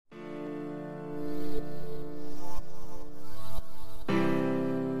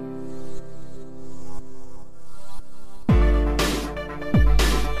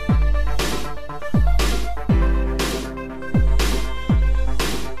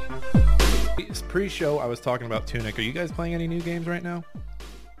pre-show, I was talking about Tunic. Are you guys playing any new games right now?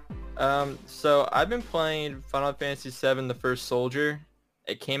 So I've been playing Final Fantasy VII: The First Soldier.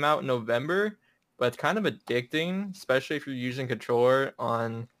 It came out in November, but it's kind of addicting, especially if you're using controller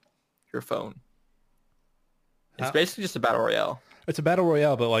on your phone. It's How, basically just a battle royale. it's a battle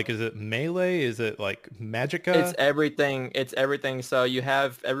royale, but like, is it melee? Is it like It's Magicka? everything. It's everything. So you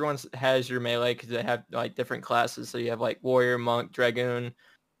have everyone has your melee because they have like different classes. So you have like warrior, monk, dragoon,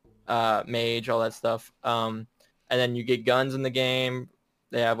 mage, all that stuff. And then you get guns in the game.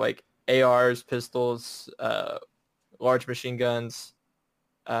 They have like ARs, pistols, large machine guns,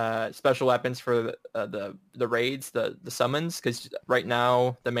 special weapons for the raids, the summons. Because right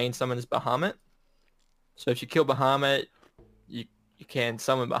now the main summon is Bahamut. So if you kill Bahamut, you you can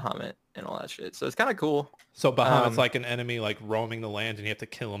summon Bahamut and all that shit. So it's kind of cool. So Bahamut's Um, like an enemy like roaming the land, and you have to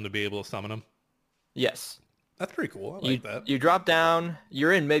kill him to be able to summon him. yes. That's pretty cool. I You like that. you drop down.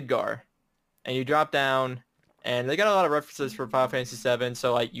 You're in Midgar, and you drop down, and they got a lot of references for Final Fantasy VII.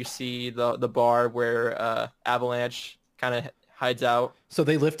 So like you see the bar where Avalanche kind of hides out. So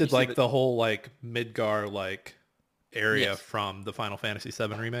they You lifted see like the whole like Midgar like area yes, from the Final Fantasy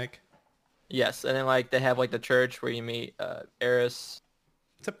VII remake. yes, and then like they have like the church where you meet Eris.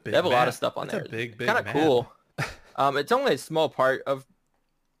 It's a They big have a lot of map. stuff on It's a there. big, Kind big of map. cool. It's only a small part of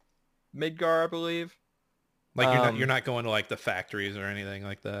Midgar, I believe. Like you're Um, not going to like the factories or anything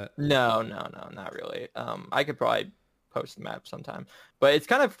like that. no, no, no, not really. I could probably post the map sometime, but it's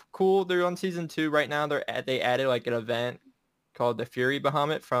kind of cool. They're on season 2 right now. They added like an event called the Fury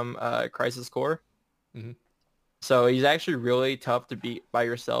Bahamut from Crisis Core. Mhm. So he's actually really tough to beat by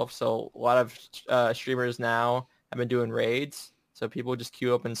yourself. So a lot of streamers now have been doing raids. So people just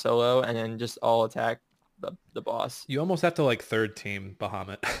queue up in solo and then just all attack the boss. You almost have to like third team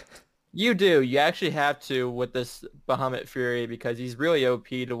Bahamut. You do. You actually have to with this Bahamut Fury because he's really OP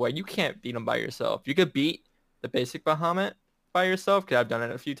to where you can't beat him by yourself. You could beat the basic Bahamut by yourself because I've done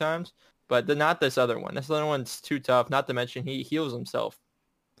it a few times, but not this other one. This other one's too tough. Not to mention he heals himself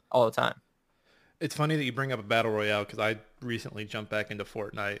all the time. It's funny that you bring up a battle royale because I recently jumped back into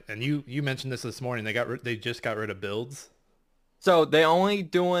Fortnite, and you mentioned this morning. They just got rid of builds. So they only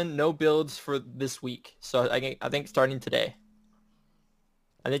doing no builds for this week. So I think starting today.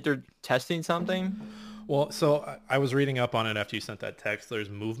 I think they're testing something. Well, so I was reading up on it after you sent that text. There's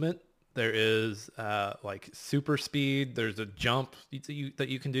movement. There is like super speed. There's a jump that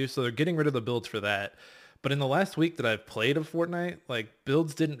you can do. So they're getting rid of the builds for that. But in the last week that I've played of Fortnite, like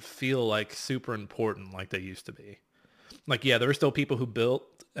builds didn't feel like super important like they used to be. Like, yeah, there were still people who built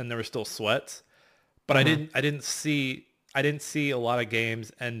and there were still sweats, but Hmm. I didn't see a lot of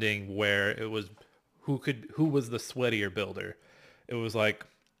games ending where it was who was the sweatier builder. It was like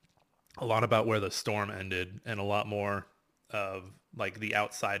a lot about where the storm ended and a lot more of like the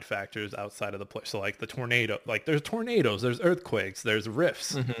outside factors outside of the play. So like the tornado, like there's tornadoes, there's earthquakes, there's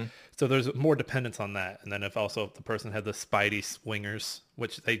rifts. Hmm. So there's more dependence on that. And then if the person had the Spidey swingers,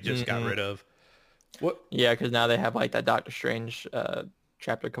 which they just got Hmm. rid of. What? Yeah, because now they have like that Doctor Strange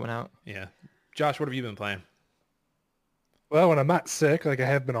chapter coming out. Yeah. Josh, what have you been playing? Well, when I'm not sick, like I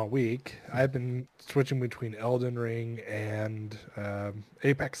have been all week, I've been switching between Elden Ring and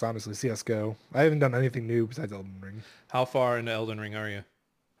Apex, honestly, CSGO. I haven't done anything new besides Elden Ring. How far into Elden Ring are you?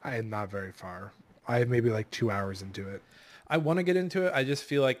 I am not very far. I have maybe like 2 hours into it. I want to get into it. I just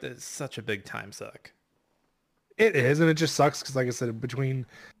feel like that's such a big time suck. It is, and it just sucks because, like I said, between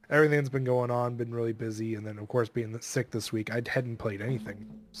everything that's been going on, been really busy, and then of course being sick this week, I hadn't played anything,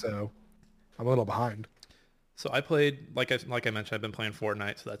 so I'm a little behind. So I played, like I mentioned, I've been playing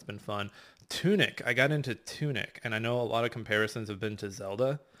Fortnite, so that's been fun. Tunic, I got into Tunic, and I know a lot of comparisons have been to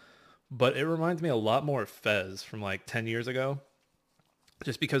Zelda, but it reminds me a lot more of Fez from like 10 years ago,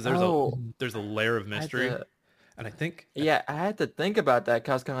 just because Oh, there's a layer of I had mystery, to, and I think yeah, I had to think about that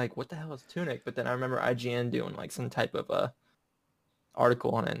because I was kind of like, what the hell is Tunic? But then I remember IGN doing like some type of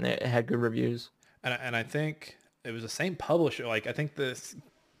article on it, and it had good reviews. and I think it was the same publisher. Like I think this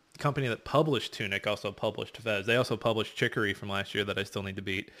company that published Tunic also published Fez. They also published Chicory from last year that I still need to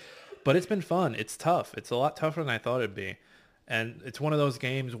beat. But it's been fun. It's tough. It's a lot tougher than I thought it'd be. And it's one of those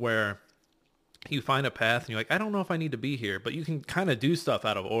games where you find a path and you're like, I don't know if I need to be here, but you can kind of do stuff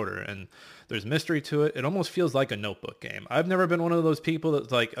out of order and there's mystery to it. It almost feels like a notebook game. I've never been one of those people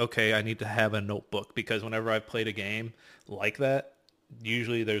that's like, okay, I need to have a notebook because whenever I've played a game like that,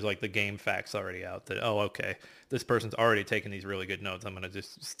 usually there's like the game facts already out that, oh, okay, this person's already taken these really good notes. I'm going to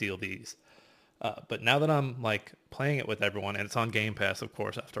just steal these. But now that I'm like playing it with everyone and it's on Game Pass, of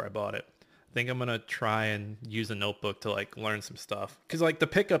course, after I bought it, I think I'm going to try and use a notebook to like learn some stuff. Cause like the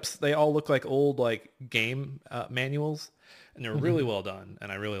pickups, they all look like old like game manuals. and they're really well done,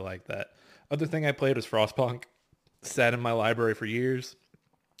 and I really like that. Other thing I played was Frostpunk. Sat in my library for years.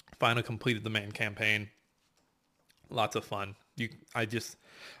 Finally completed the main campaign. Lots of fun. It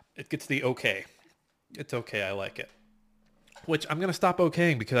gets the okay. It's okay. I like it. Which I'm going to stop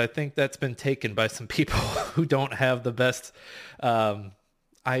okaying because I think that's been taken by some people who don't have the best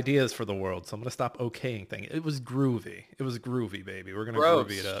ideas for the world. So I'm going to stop okaying things. It was groovy. It was groovy, baby. We're going to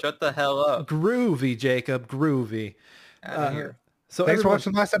groovy it up. Shut the hell up. Groovy, Jacob. Groovy. Out of here. So Thanks for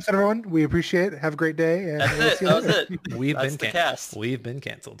watching the last episode, everyone. We appreciate it. Have a great day. And That's we'll it. see you That was later. it. We've That's been the cast. We've been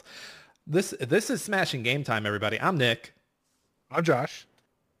canceled. This is Smashing Game Time, everybody. I'm Nick. I'm Josh.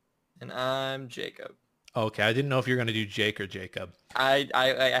 And I'm Jacob. Okay, I didn't know if you were going to do Jake or Jacob. I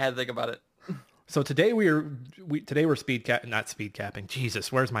had to think about it. So today we're not speed capping.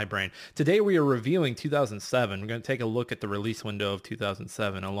 Jesus, where's my brain? Today we are reviewing 2007. We're going to take a look at the release window of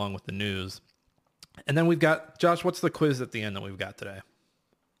 2007 along with the news. And then we've got, Josh, what's the quiz at the end that we've got today?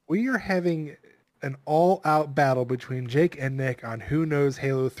 We are having an all-out battle between Jake and Nick on who knows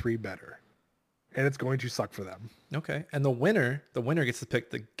Halo 3 better. And it's going to suck for them. Okay. And the winner gets to pick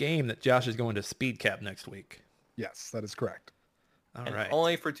the game that Josh is going to speed cap next week. Yes, that is correct. All And right.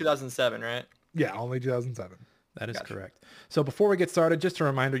 only for 2007, right? Yeah, only 2007. That is Gotcha. correct. So before we get started, just a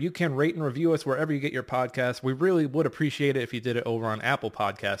reminder, you can rate and review us wherever you get your podcasts. We really would appreciate it if you did it over on Apple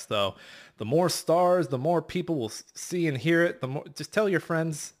Podcasts, though. The more stars, the more people will see and hear it. The more, just tell your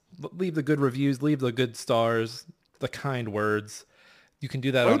friends, leave the good reviews, leave the good stars, the kind words. You can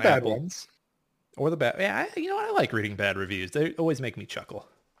do that Or on the bad Apple. ones. Or the bad. Yeah, you know what? I like reading bad reviews. They always make me chuckle.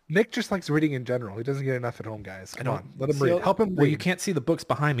 Nick just likes reading in general. He doesn't get enough at home, guys. Come on, let him See, read. Help him Well, read. you can't see the books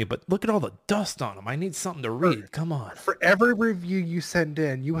behind me, but look at all the dust on them. I need something to read. Come on. For every review you send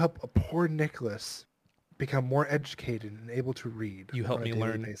in, you help a poor Nicholas become more educated and able to read. You help on a me daily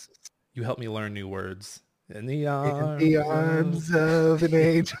learn. basis. You help me learn new words. In the In arms, the arms of an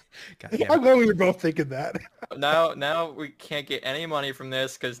angel. God damn it. I'm glad we were both thinking that. Now we can't get any money from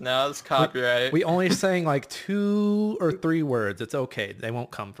this because now it's copyright. We only saying like 2 or 3 words. It's okay. They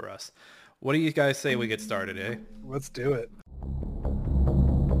won't come for us. What do you guys say we get started, eh? Let's do it.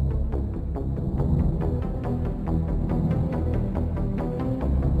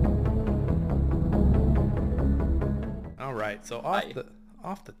 All right. So Aye.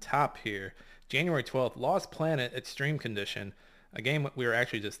 off the top here, January 12th, Lost Planet Extreme Condition, a game we were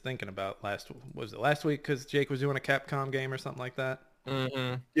actually just thinking about last week because Jake was doing a Capcom game or something like that.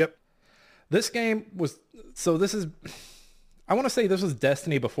 Mm-hmm. Yep. This game was I want to say this was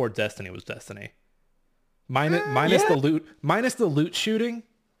Destiny before Destiny was Destiny. Minus yeah. the loot shooting.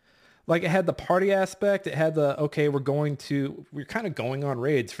 Like it had the party aspect. It had the, okay, we're kind of going on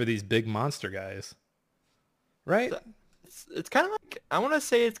raids for these big monster guys. Right? It's kind of like, I want to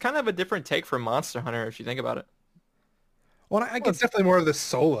say it's kind of a different take from Monster Hunter if you think about it. Well, Well, it's definitely more of the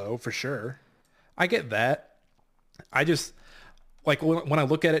solo for sure. I get that. I just, like when I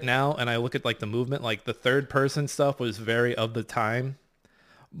look at it now and I look at like the movement, like the third person stuff was very of the time,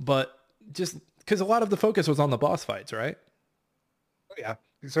 but just because a lot of the focus was on the boss fights, right? Oh, yeah.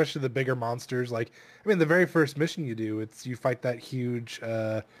 Especially the bigger monsters. Like, I mean, the very first mission you do, it's you fight that huge,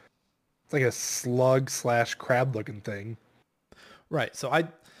 it's like a slug / crab looking thing. Right. So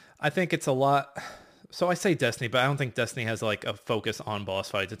I think it's a lot. So I say Destiny, but I don't think Destiny has like a focus on boss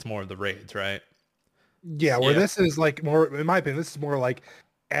fights. It's more of the raids, right? Yeah, where Yeah. this is like more, in my opinion, this is more like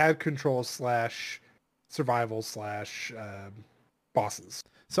ad control / survival / bosses.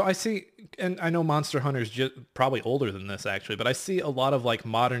 So I see, and I know Monster Hunter's just probably older than this actually, but I see a lot of like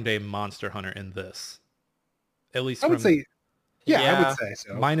modern day Monster Hunter in this. At least I would say, yeah, I Yeah. would say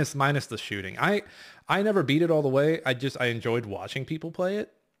so. minus the shooting. I never beat it all the way. I enjoyed watching people play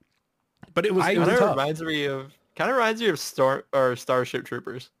it, but it was Kind of tough. reminds me of Starship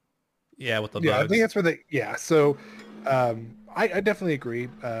Troopers. Yeah, with the Yeah, I bugs. think that's where so I definitely agree.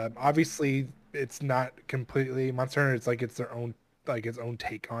 Obviously it's not completely Monster Hunter, it's like its own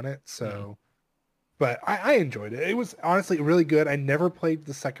take on it. So Mm-hmm. but I enjoyed it. It was honestly really good. I never played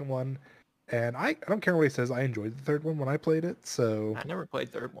the second one, and I don't care what he says, I enjoyed the third one when I played it. So I never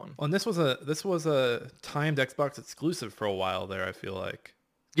played third one. Well, and this was a timed Xbox exclusive for a while there, I feel like.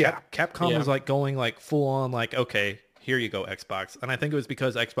 yeah. Capcom Yeah. was like going like full on like, okay, here you go, Xbox. And I think it was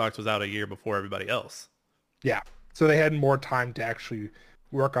because Xbox was out a year before everybody else. Yeah. So they had more time to actually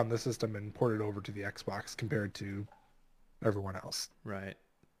work on the system and port it over to the Xbox compared to everyone else. Right.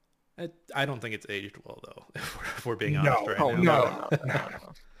 I don't think it's aged well though, if we're being honest right oh, now.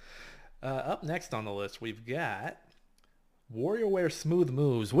 no. Up next on the list, we've got WarioWare Smooth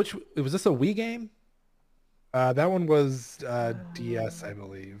Moves. Was this a Wii game? That one was DS, I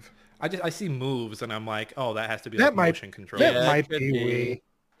believe. I see moves and I'm like, oh, that has to be That like might- motion control. That Yeah, might could be be. Wii.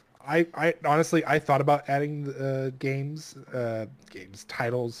 I honestly I thought about adding games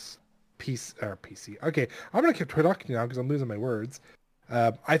titles PC. Okay, I'm gonna keep talking now because I'm losing my words.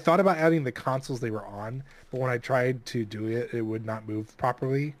 I thought about adding the consoles they were on, but when I tried to do it, it would not move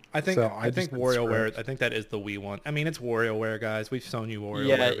properly. I think So I think just been WarioWare. screwed. I think that is the Wii one. I mean, it's WarioWare, guys. We've shown you WarioWare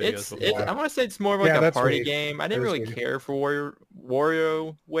Yeah, videos it's before. I want to say it's more of like Yeah, a that's party Wii. game. I That didn't is really Wii. care for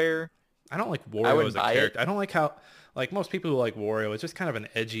WarioWare. I don't like I Wario wouldn't as a buy it. character. I don't like how like most people who like Wario. It's just kind of an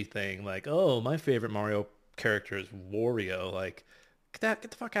edgy thing. Like, oh, my favorite Mario character is Wario. Like, get the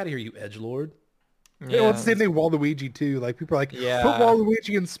fuck out of here, you edgelord. Yeah, well, it's the same thing with Waluigi too. Like people are like, Yeah. put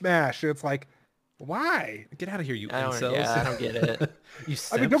Waluigi in Smash, and it's like, why? Get out of here, you I don't, incels. yeah, I don't get it. You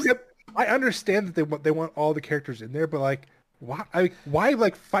I mean, simps. I understand that they want all the characters in there, but like, why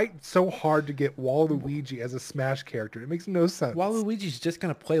like fight so hard to get Waluigi as a Smash character? It makes no sense. Waluigi's just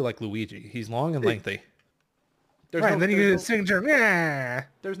gonna play like Luigi. He's long and lengthy. There's Right, no, and then you there's get no, sing to yeah.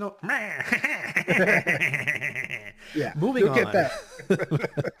 there's no. Yeah, Moving you'll on. get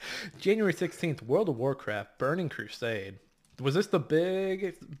that. January 16th, World of Warcraft, Burning Crusade. Was this the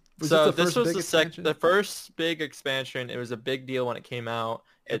big? So the this first was big expansion? the first big expansion. It was a big deal when it came out.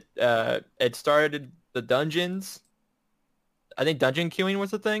 It started the dungeons. I think dungeon queuing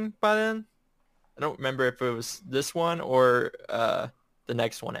was a thing by then. I don't remember if it was this one or the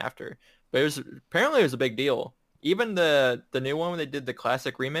next one after. But apparently it was a big deal. Even the new one when they did the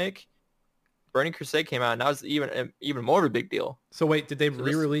classic remake, Burning Crusade came out, and that was even more of a big deal. So wait, did they So this-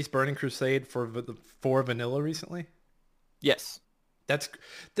 re-release Burning Crusade for vanilla recently? Yes. That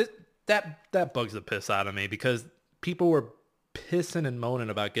bugs the piss out of me because people were pissing and moaning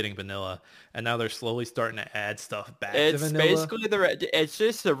about getting vanilla, and now they're slowly starting to add stuff back to It's vanilla. basically it's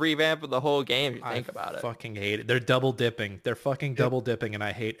just a revamp of the whole game if you think about it. Fucking hate it. They're double dipping. They're fucking double dipping, and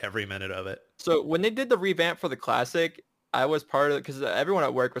I hate every minute of it. So when they did the revamp for the classic, I was part of it because everyone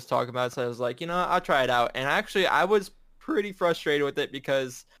at work was talking about it. So I was like, I'll try it out. And actually, I was pretty frustrated with it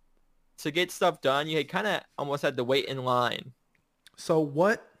because to get stuff done, you kind of almost had to wait in line. So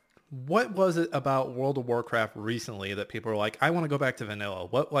what was it about World of Warcraft recently that people were like, I want to go back to vanilla?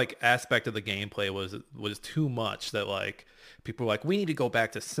 What like aspect of the gameplay was too much that like people were like, we need to go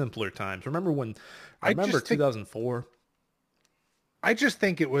back to simpler times? Remember I just think- 2004? I just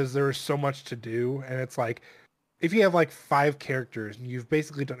think there was so much to do, and it's like if you have like 5 characters and you've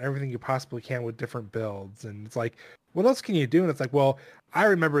basically done everything you possibly can with different builds, and it's like, what else can you do? And it's like, well, I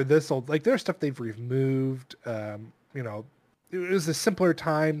remember this old like there's stuff they've removed. It was a simpler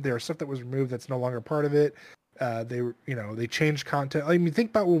time. There's stuff that was removed that's no longer part of it. They changed content. I mean, think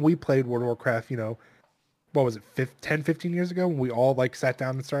about when we played World of Warcraft. What was it, 10, 15 years ago when we all like sat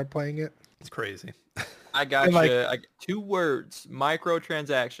down and started playing it? It's crazy. I got And, like- you. 2 words: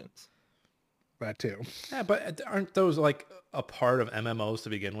 microtransactions. That too. Yeah, but aren't those like a part of MMOs to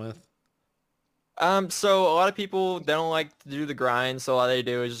begin with? So a lot of people, they don't like to do the grind, so all they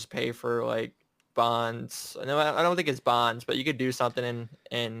do is just pay for like bonds. No, I don't think it's bonds, but you could do something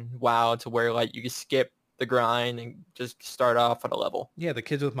in WoW to where like you could skip the grind and just start off at a level. Yeah, the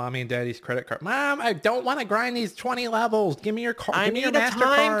kids with mommy and daddy's credit card. Mom, I don't want to grind these 20 levels. Give me your card. I Give me need your a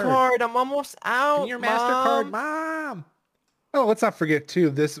time card. I'm almost out. Give me your MasterCard, Mom. Mom. Oh, let's not forget too.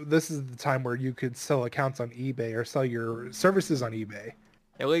 This is the time where you could sell accounts on eBay or sell your services on eBay.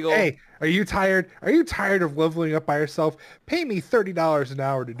 Illegal. Hey, are you tired? Are you tired of leveling up by yourself? Pay me $30 an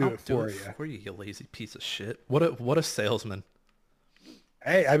hour to do I'll it for you. For you, you lazy piece of shit. What a salesman.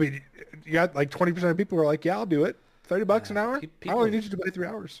 Hey, I mean, you got like 20% of people who are like, yeah, I'll do it. $30 an hour. I people- only need you to play 3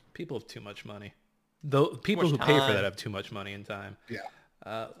 hours. People have too much money. Though people much who pay for time. that have too much money and time. Yeah.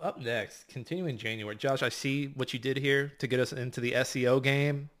 Up next, continuing January. Josh, I see what you did here to get us into the SEO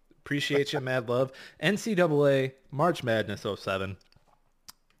game. Appreciate you, mad love. NCAA March Madness 07.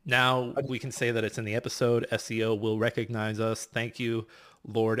 Now we can say that it's in the episode. SEO will recognize us. Thank you,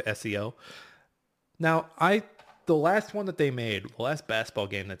 Lord SEO. Now, the last one that they made, the last basketball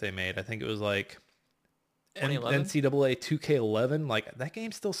game that they made, I think it was like 2011? NCAA 2K11. Like that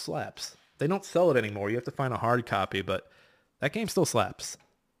game still slaps. They don't sell it anymore. You have to find a hard copy, but that game still slaps.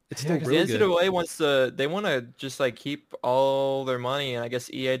 It's still Because really the good. NCAA they want to just like keep all their money, and I guess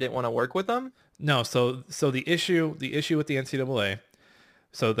EA didn't want to work with them. No, so the issue with the NCAA,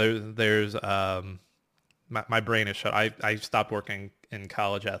 so there's my brain is shut. I stopped working in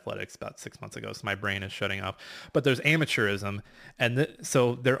college athletics about 6 months ago, so my brain is shutting off. But there's amateurism, and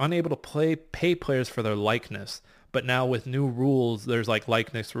so they're unable to pay players for their likeness. But now with new rules, there's like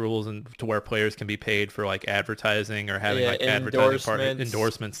likeness rules and to where players can be paid for like advertising or having Yeah, like advertising endorsements.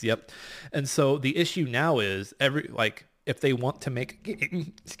 endorsements. Yep. And so the issue now is if they want to make a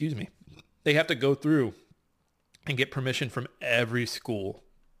game, excuse me, they have to go through and get permission from every school.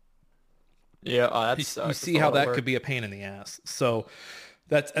 Yeah, that You sucks. see how that could be a pain in the ass. So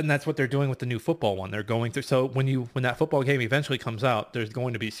that's what they're doing with the new football one. They're going through. So when that football game eventually comes out, there's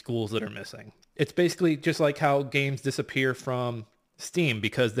going to be schools that are missing. It's basically just like how games disappear from Steam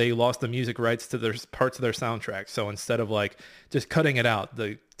because they lost the music rights to their parts of their soundtrack. So instead of like just cutting it out,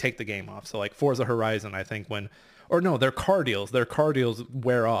 they take the game off. So like Forza Horizon, I think their car deals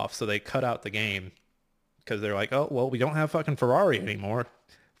wear off. So they cut out the game because they're like, oh, well, we don't have fucking Ferrari anymore.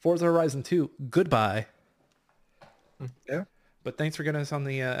 Forza Horizon 2, goodbye. Yeah. But thanks for getting us on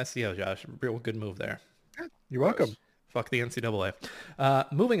the SEO, Josh. Real good move there. You're welcome. Fuck the NCAA.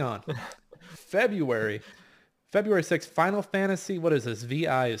 Moving on. February 6th, Final Fantasy, what is this?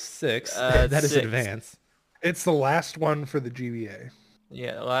 VI is 6. That is 6. advanced. It's the last one for the GBA.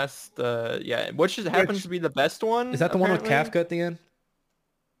 Yeah, which happens to be the best one. Is that the one with apparently? Kafka at the end?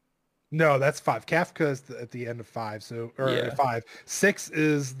 No, that's 5. Kafka is at the end of 5. So Yeah. 5. 6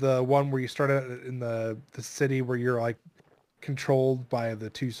 is the one where you start out in the city where you're like controlled by the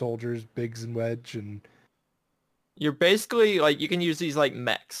two soldiers, Biggs and Wedge, and You're basically like you can use these like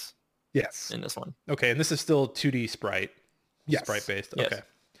mechs yes. in this one. Okay, and this is still 2D sprite. Yes. Sprite based. Yes. Okay.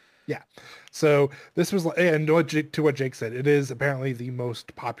 Yeah. So this was, and to what Jake said, it is apparently the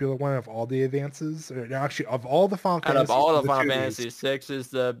most popular one of all the advances. Or actually, of all the Final Out Fantasies. of all the 2Ds. Final Fantasy, 6 is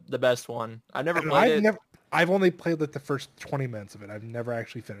the best one. I've never played it. I've only played like the first 20 minutes of it. I've never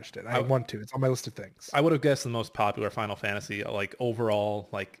actually finished it. I want to. It's on my list of things. I would have guessed the most popular Final Fantasy, like overall,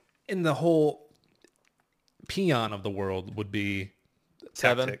 like in the whole peon of the world would be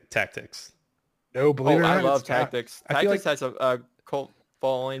 7. Tactics. No, believe it or not, I love it's not. Tactics. I feel Tactics has a cult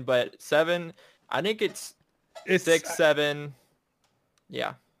following, but 7, I think it's It's 6, 7.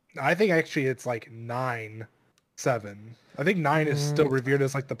 Yeah. I think actually it's like 9, 7. I think 9 is still revered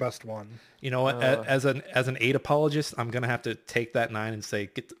as like the best one. You know what? As an 8 apologist, I'm gonna have to take that 9 and say,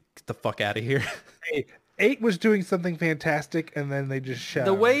 get the fuck out of here. Hey, 8 was doing something fantastic, and then they just shut.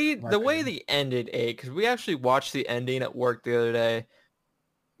 The way they ended 8, because we actually watched the ending at work the other day,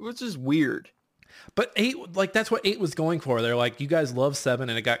 it was just weird. But 8, like that's what 8 was going for. They're like, you guys love 7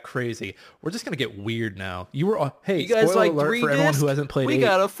 and it got crazy. We're just gonna get weird now. You were hey, You guys spoiler like alert 3 for everyone discs? who hasn't played We 8.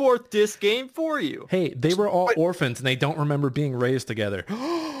 got a 4th disc game for you. Hey, they were all orphans and they don't remember being raised together.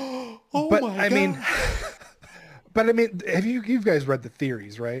 Oh But my I God. mean, but I mean, have you guys read the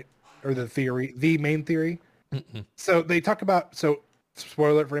theories, right? Or the main theory? So they talk about,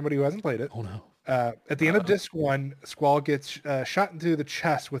 spoiler alert for anybody who hasn't played it. Oh no. At the end of disc 1, Squall gets shot into the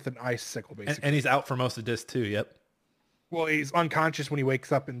chest with an icicle, basically. And he's out for most of disc 2. Yep. Well, he's unconscious when he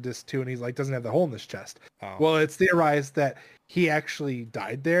wakes up in disc 2, and he's like, doesn't have the hole in his chest. Oh. Well, it's theorized that he actually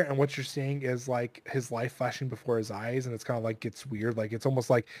died there, and what you're seeing is like his life flashing before his eyes, and it's kind of like gets weird. Like it's almost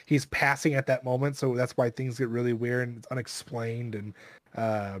like he's passing at that moment, so that's why things get really weird and it's unexplained and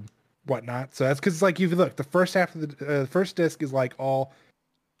whatnot. So that's because like if you look, the first half of the first disc is like all,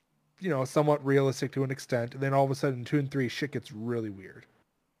 somewhat realistic to an extent, and then all of a sudden 2 and 3 shit gets really weird.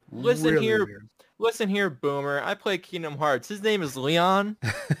 Listen Really here, weird. listen here, Boomer. I play Kingdom Hearts. His name is Leon.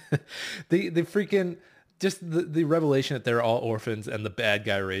 the freaking just the revelation that they're all orphans and the bad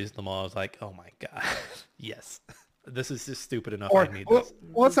guy raised them all. I was like, oh my God. Yes. This is just stupid enough. Or I need well, this.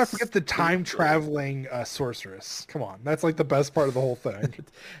 let's not forget the time traveling sorceress. Come on, that's like the best part of the whole thing.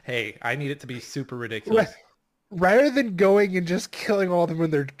 Hey, I need it to be super ridiculous. Rather than going and just killing all of them when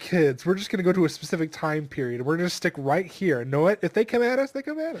they're kids, we're just going to go to a specific time period. We're going to stick right here. Know what? If they come at us, they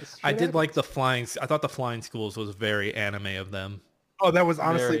come at us. I Shit did happens. like the flying. I thought the flying schools was very anime of them. Oh, that was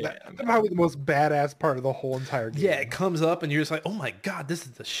honestly Very probably the most badass part of the whole entire game. Yeah, it comes up and you're just like, oh my God, this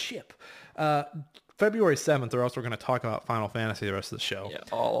is the ship. February 7th, they're also going to talk about Final Fantasy the rest of the show. Yeah,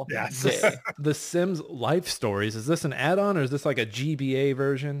 all Yes. day. The Sims Life Stories, is this an add-on or is this like a GBA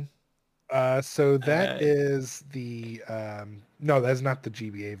version? So that Uh, is the no, that's not the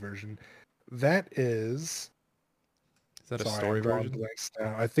GBA version. That is Is that a sorry, story I'm drawing version? blanks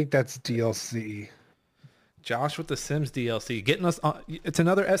now. I think that's DLC. Josh with the Sims DLC, getting us on. It's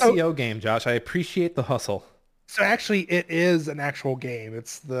another SEO game, Josh. I appreciate the hustle. So actually, it is an actual game.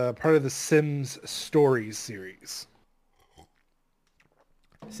 It's the part of the Sims Stories series.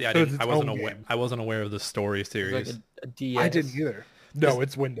 See, I So it's didn't. its I wasn't own aware. game. I wasn't aware of the story It's series. like a DS. I didn't either. No,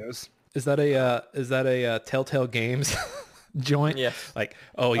 it's Windows. Is that a Telltale Games joint? Yes. Like,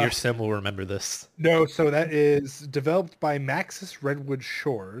 oh, your Sim will remember this. No, so that is developed by Maxis Redwood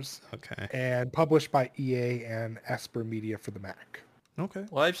Shores Okay. and published by EA and Asper Media for the Mac. Okay.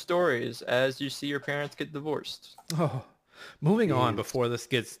 Life stories as you see your parents get divorced. Oh, moving on Jeez. before this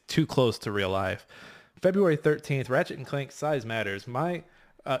gets too close to real life. February 13th, Ratchet and Clank Size Matters. My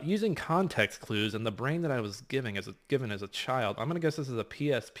using context clues and the brain that I was given as a child, I'm gonna guess this is a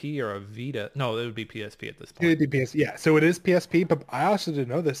PSP or a Vita. No, it would be PSP at this point. It'd be PS, yeah. So it is PSP, but I also didn't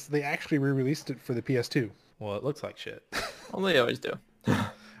know this. They actually re-released it for the PS2. Well, it looks like shit. Well, they always do.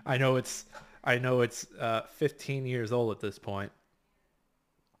 I know it's 15 years old at this point.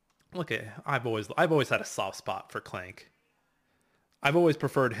 Look at I've always had a soft spot for Clank. I've always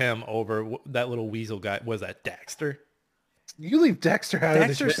preferred him over that little weasel guy. Was that Daxter? You leave Dexter out of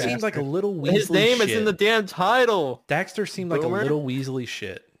this. Daxter seemed like a little weaselly His name shit. is in the damn title. Daxter seemed like a Boomer. little weaselly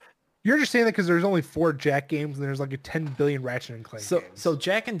shit. You're understanding that because there's only 4 Jack games and there's like a 10 billion Ratchet and Clank games. So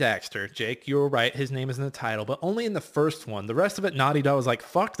Jack and Daxter, Jake, you were right. His name is in the title, but only in the first one. The rest of it, Naughty Dog was like,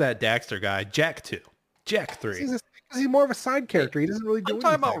 fuck that Daxter guy. Jack 2. Jack 3. He's more of a side character. He doesn't really do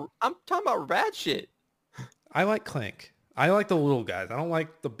anything. I'm talking about Ratchet. I like Clank. I like the little guys. I don't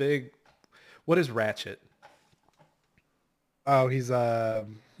like the big... What is Ratchet? Oh, he's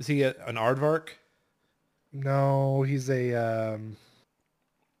Is he an aardvark? no, he's a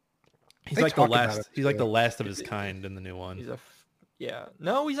He's They like the talk about last. it, He's like the too. last of his kind in the new one. He's yeah.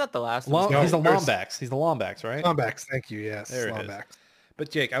 No, he's not the last. Lom- one. No, he's the there's- Lombax. He's the Lombax, right? Lombax. Thank you. Yes, There it is. Lombax. But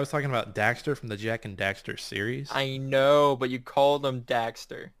Jake, I was talking about Daxter from the Jack and Daxter series. I know, but you called him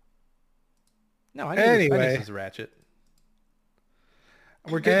Daxter. No, I knew this Anyway. was Ratchet.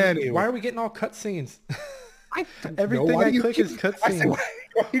 We're getting. Anyway. Why are we getting all cutscenes? I don't Everything know. Why I do you click keep- is I said, cutscenes.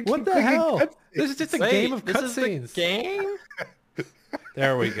 why do you What keep the clicking hell? cutscenes? This is just a Wait, game of this is the cutscenes. game?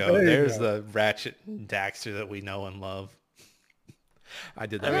 There we go. There you There's go. the Ratchet and Daxter that we know and love. I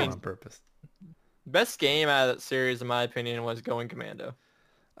did that I mean- on purpose. Best game out of that series, in my opinion, was Going Commando.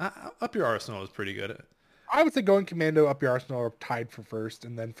 Up Your Arsenal was pretty good. I would say Going Commando, Up Your Arsenal are tied for first,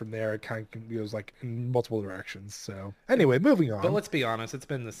 and then from there it kind of goes like in multiple directions. So anyway, moving on. But let's be honest, it's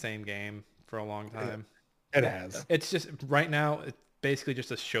been the same game for a long time. It has. It's just right now, it's basically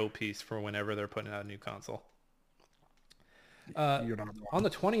just a showpiece for whenever they're putting out a new console. You're not wrong. On the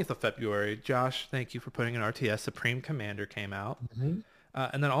 20th of February, Josh, thank you for putting an RTS. Supreme Commander came out. Mhm.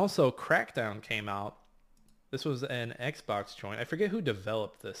 And then also Crackdown came out. This was an Xbox joint. I forget who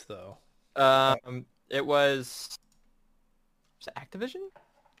developed this, though. It was it Activision?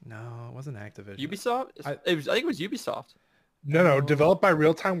 No, it wasn't Activision. Ubisoft? I think it was Ubisoft. No, developed by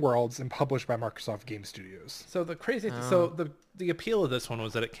Real Time Worlds and published by Microsoft Game Studios. So the crazy, so the appeal of this one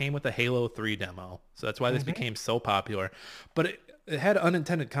was that it came with a Halo 3 demo. So that's why this became so popular. But it had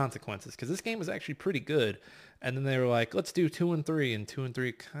unintended consequences because this game was actually pretty good. And then they were like, let's do 2 and 3, and 2 and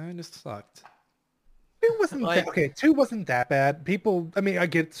 3 kind of sucked. It wasn't Like- that, okay. 2 wasn't that bad. People, I mean, I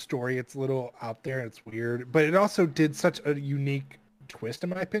get the story. It's a little out there. It's weird, but it also did such a unique twist, in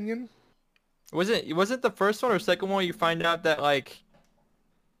my opinion. Was it the first one or second one you find out that like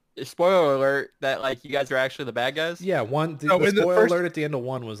spoiler alert that like you guys are actually the bad guys? Yeah, the in the spoiler first- alert at the end of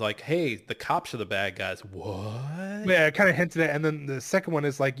 1 was like, hey, the cops are the bad guys. What? Yeah, it kind of hinted at, and then the second one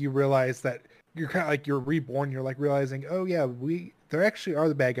is like you realize that you're kind of like you're reborn. You're like realizing, oh yeah, there actually are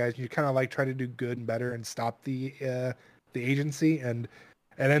the bad guys. You kind of like try to do good and better and stop the agency, and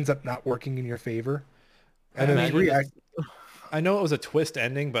it ends up not working in your favor. And then Imagine 3, this- I know it was a twist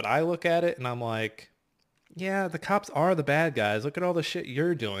ending, but I look at it and I'm like, yeah, the cops are the bad guys. Look at all the shit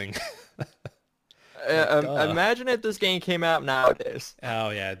you're doing. Duh. Imagine if this game came out nowadays.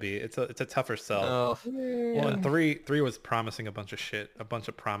 Oh yeah, it's a tougher sell. Oh, Well, and three was promising a bunch of shit, a bunch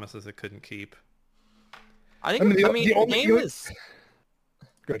of promises it couldn't keep. I think I mean, the the only- game is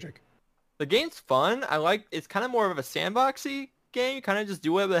Go, Jake. the game's fun. It's kind of more of a sandboxy game. You kind of just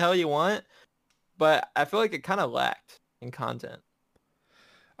do whatever the hell you want. But I feel like it kind of lacked in content.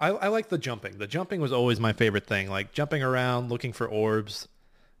 I like the jumping. The jumping was always my favorite thing. Like jumping around, looking for orbs.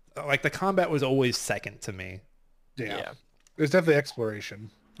 Like the combat was always second to me. Yeah. There's definitely exploration.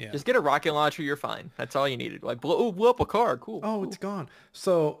 Yeah. Just get a rocket launcher, you're fine. That's all you needed. Like blow up a car, cool. Oh, cool. it's gone.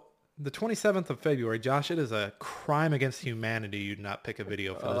 So the 27th of February, Josh, it is a crime against humanity you not pick a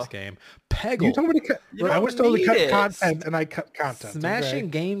video for this game. Peggle. You told me to cut. You I don't was told to need cut it. content, and I cut content. Smashing okay?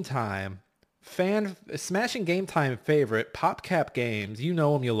 Game Time. Smashing Game Time favorite, PopCap Games. You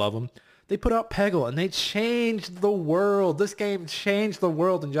know them, you love them. They put out Peggle, and they changed the world. This game changed the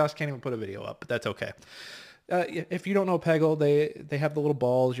world, and Josh can't even put a video up, but that's okay. If you don't know Peggle, they have the little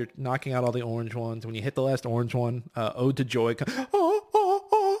balls. You're knocking out all the orange ones. When you hit the last orange one, Ode to Joy.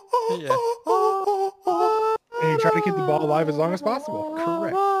 And you try to keep the ball alive as long as possible.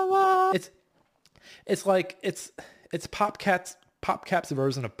 Correct. It's PopCap's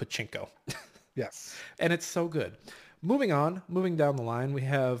version of Pachinko. Yes. And it's so good. Moving down the line, we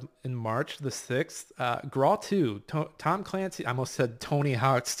have in March the 6th, Graw 2, Tom Clancy, I almost said Tony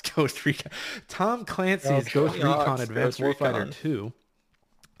Hawk's Ghost Recon, Tom Clancy's Ghost Tony Recon Hawk's Advanced Ghost Warfighter Recon. 2.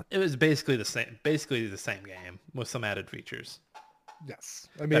 It was basically the same game with some added features. Yes.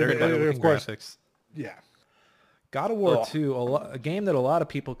 I mean, Better of looking course, graphics. yeah. God of War Oh. 2, a game that a lot of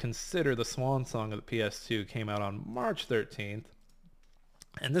people consider the swan song of the PS2, came out on March 13th.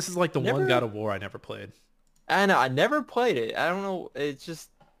 And this is like the one Never- God of War I never played. I know. I never played it. I don't know. It's just,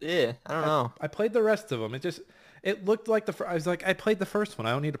 I don't know. I played the rest of them. It looked like I was like, I played the first one.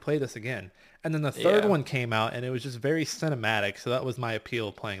 I don't need to play this again. And then the third Yeah. one came out, and it was just very cinematic. So that was my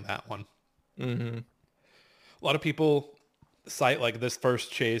appeal playing that one. Mm-hmm. A lot of people cite like this first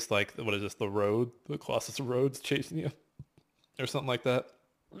chase, like what is this? The Colossus Roads chasing you, or something like that.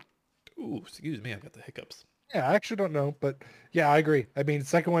 Ooh, excuse me, I've got the hiccups. Yeah, I actually don't know, but yeah, I agree. I mean,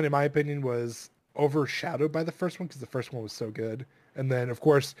 second one, in my opinion, was overshadowed by the first one because the first one was so good. And then, of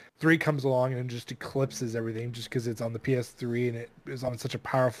course, 3 comes along and just eclipses everything just because it's on the PS3 and it is on such a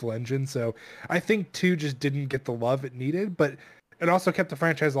powerful engine. So I think 2 just didn't get the love it needed, but it also kept the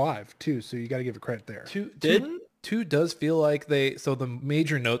franchise alive, too. So you got to give it credit there. Two does feel like so the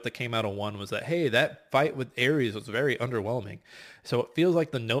major note that came out of 1 was that, hey, that fight with Ares was very underwhelming. So it feels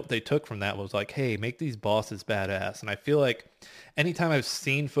like the note they took from that was like, hey, make these bosses badass. And I feel like anytime I've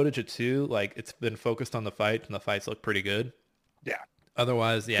seen footage of 2, like it's been focused on the fight and the fights look pretty good. Yeah.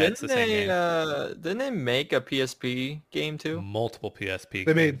 Otherwise, yeah, it's the same game. Didn't they make a PSP game too? Multiple PSP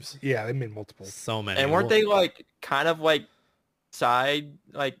They games. made multiple. So many. And weren't they like kind of like side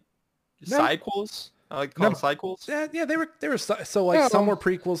No. sidequels? I like to call No. them sidequels. Yeah, they were so like Yeah, some were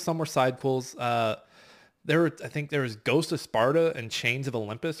prequels, some were sidequels. I think there was Ghost of Sparta and Chains of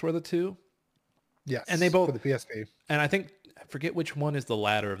Olympus were the 2. Yes. And they both- for the PSP. And I forget which one is the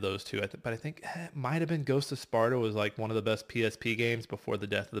latter of those 2, but I think it might have been Ghost of Sparta was like one of the best PSP games before the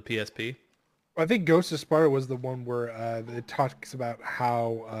death of the PSP. I think Ghost of Sparta was the one where it talks about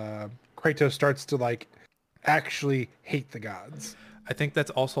how Kratos starts to like actually hate the gods. I think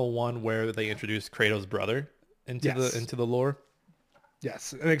that's also one where they introduced Kratos' brother into Yes. the lore.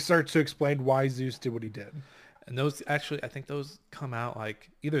 Yes, and it starts to explain why Zeus did what he did. And those actually, I think those come out like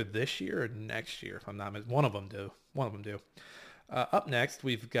either this year or next year, if I'm not mistaken. One of them do. Up next,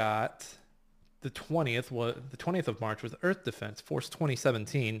 we've got the 20th of March was Earth Defense Force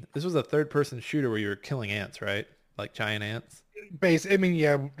 2017. This was a third-person shooter where you were killing ants, right? Like giant ants. It's basically,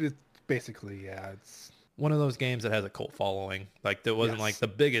 it's One of those games that has a cult following. Like that wasn't Yes. like the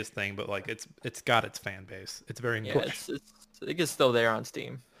biggest thing, but like it's got its fan base. It's very Yeah, niche. I think it's still there on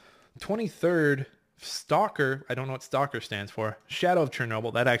Steam. 23rd, Stalker. I don't know what Stalker stands for. Shadow of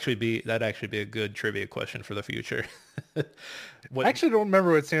Chernobyl. That'd actually be a good trivia question for the future. What- I actually don't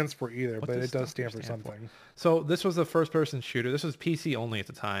remember what it stands for either, but does it does Stalker stand for stand for? something. So this was a first-person shooter. This was PC only at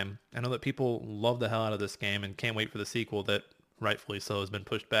the time. I know that people love the hell out of this game and can't wait for the sequel that, rightfully so, has been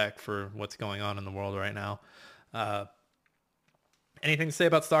pushed back for what's going on in the world right now. Anything to say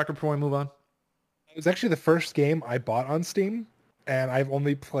about Stalker before we move on? It was actually the first game I bought on Steam, and I've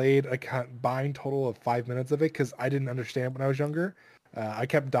only played a combined total of 5 minutes of it because I didn't understand when I was younger. I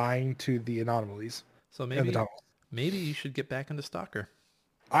kept dying to the anomalies So and the maybe tunnels. you should get back into Stalker.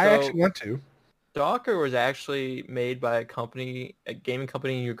 I So- actually want to. Stalker was actually made by a gaming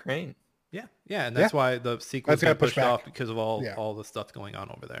company in Ukraine. Yeah, and that's why the sequel That's got got pushed pushed off back. because of all the stuff going on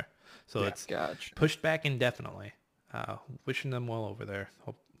over there. So Yeah. it's Gotcha. pushed back indefinitely. Wishing them well over there.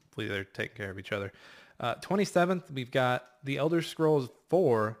 Hopefully they're taking care of each other. 27th, we've got The Elder Scrolls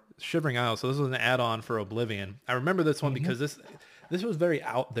 4 Shivering Isles. So this was an add-on for Oblivion. I remember this one because this was very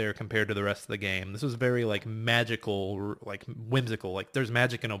out there compared to the rest of the game. This was very like magical, like whimsical. Like there's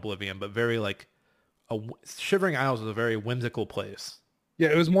magic in Oblivion, but very like Shivering Isles is a very whimsical place. Yeah,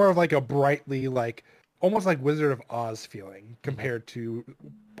 it was more of like a brightly, like almost like Wizard of Oz feeling compared to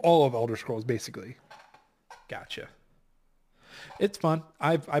all of Elder Scrolls, basically. Gotcha. It's fun.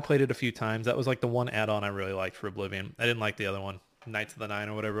 I played it a few times. That was like the one add-on I really liked for Oblivion. I didn't like the other one, Knights of the Nine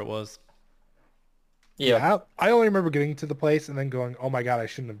or whatever it was. Yeah. I only remember getting to the place and then going, "Oh my god, I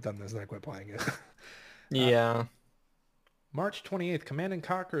shouldn't have done this," and I quit playing it. Yeah. March 28th, Command and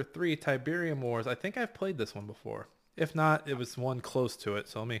Conquer 3 Tiberium Wars. I think I've played this one before. If not, it was one close to it.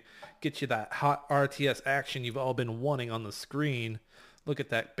 So let me get you that hot RTS action you've all been wanting on the screen. Look at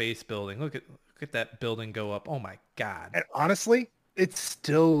that base building. Look at that building go up. Oh my god. And honestly, it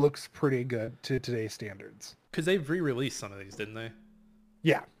still looks pretty good to today's standards. Because they've re-released some of these, didn't they?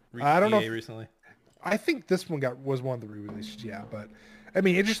 Yeah, I don't know EA if- recently. I think this one was one of the re-releases. Yeah, but I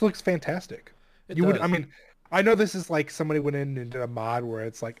mean, it just looks fantastic. It you would, does. I mean, I know this is like somebody went in and did a mod where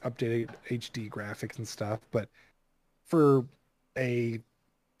it's like updated HD graphics and stuff, but for a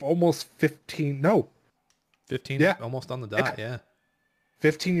almost 15, Yeah. almost on the dot. Yeah.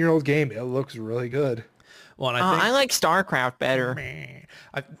 15-year-old game. It looks really good. Well, and I think I like StarCraft better. Meh.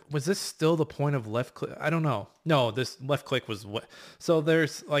 Was this still the point of left click? I don't know. No, this left click was what. So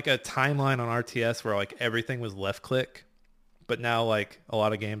there's like a timeline on RTS where like everything was left click, but now like a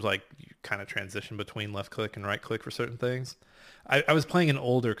lot of games like you kind of transition between left click and right click for certain things. I was playing an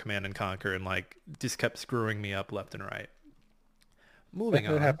older Command and Conquer and like just kept screwing me up left and right. Moving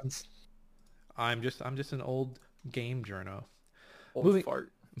It on. happens. I'm just an old game journo. Old Moving-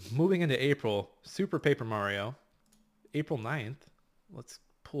 fart. Moving into April, Super Paper Mario, April 9th. Let's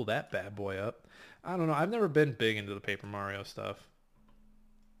pull that bad boy up. I don't know. I've never been big into the Paper Mario stuff.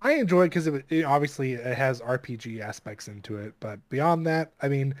 I enjoy it because obviously it has RPG aspects into it, but beyond that, I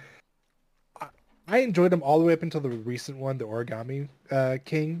mean, I enjoyed them all the way up until the recent one, the Origami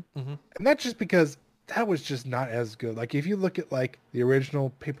King, Mhm. and that's just because that was just not as good. Like if you look at like the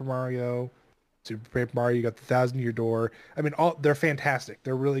original Paper Mario, Super Paper Mario, you got the Thousand Year Door. I mean, they're fantastic.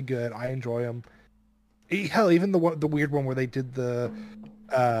 They're really good. I enjoy them. Hell, even the weird one where they did the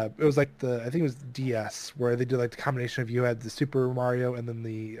it was like I think it was DS where they did like the combination of you had the Super Mario and then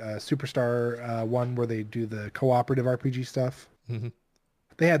the Superstar one where they do the cooperative RPG stuff. Mhm.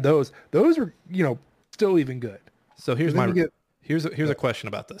 They had those. Those were, still even good. So here's Then my you get- here's a question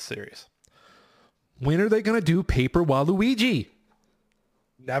about this series. When are they gonna do Paper Waluigi?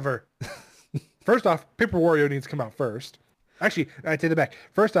 Never. First off, Paper Wario needs to come out first. Actually, I take it back.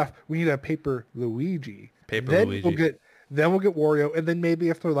 First off, we need a Paper Luigi. Paper then Luigi. We'll get Wario, and then maybe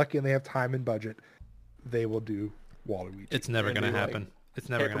if they're lucky and they have time and budget, they will do Waluigi. It's never Gonna gonna be like happen. It's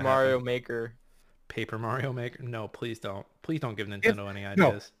never Paper gonna Mario happen. Maker. Paper Mario Maker? No, please don't. Please don't give Nintendo any No,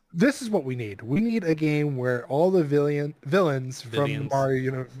 ideas. this is what we need. We need a game where all the villains from the Villains.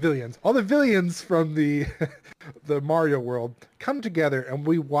 Mario, all the villains from the the Mario world come together and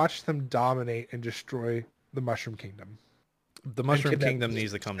we watch them dominate and destroy the Mushroom Kingdom. The Mushroom kidnap Kingdom them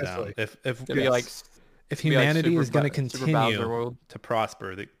needs to come down. successfully. If It's gonna be like if be like humanity Super is going to Super Bowser continue World. to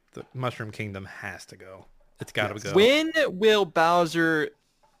prosper, the Mushroom Kingdom has to go. It's got to Yes. go. When will Bowser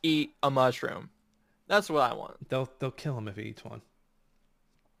eat a mushroom? That's what I want. They'll kill him if he eats one.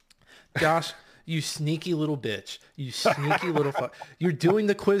 Josh, you sneaky little bitch. You sneaky little fuck. You're doing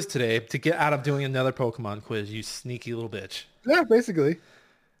the quiz today to get out of doing another Pokemon quiz. You sneaky little bitch. Yeah, basically.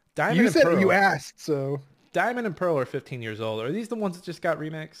 Diamond You and said Pearl. you asked, so Diamond and Pearl are 15 years old. Are these the ones that just got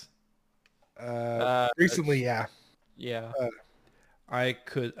remakes? recently, yeah. Yeah. I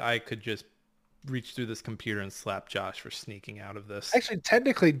could just reach through this computer and slap Josh for sneaking out of this. Actually,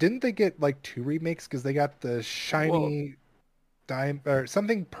 technically, didn't they get like 2 remakes? Because they got the shiny Diamond or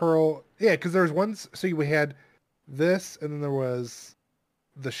something Pearl. Yeah, because there was ones. So we had this, and then there was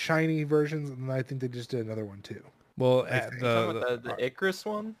the shiny versions, and then I think they just did another one too. Well, think. The Icarus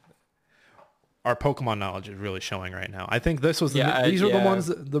one? our Pokemon knowledge is really showing right now. I think this was Yeah, these are the yeah. ones.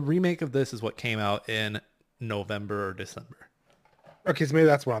 The remake of this is what came out in November or December. Okay, so maybe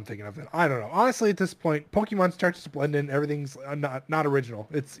that's what I'm thinking of. Then I don't know. Honestly, at this point, Pokemon starts to blend in. Everything's not original.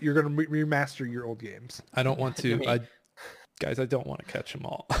 It's you're gonna remaster your old games. I don't want to. I mean- Guys, I don't want to catch them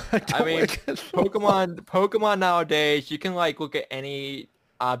all. I don't I mean, wanna catch 'em all. Pokemon nowadays, you can like look at any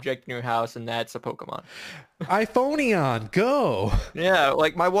object in your house and that's a Pokemon. iPhoneon, go. Yeah,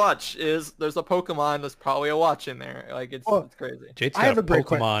 like my watch there's a Pokemon, there's probably a watch in there. Like it's crazy. Jade's I got have a a great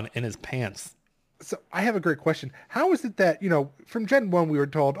Pokemon in his pants. So I have a great question. How is it that, from Gen 1 we were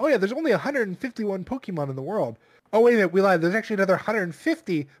told, oh yeah, there's only 151 Pokemon in the world. Oh wait a minute, we lied. There's actually another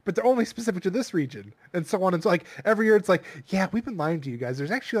 150, but they're only specific to this region. And so on. And so like every year it's like, yeah, we've been lying to you guys.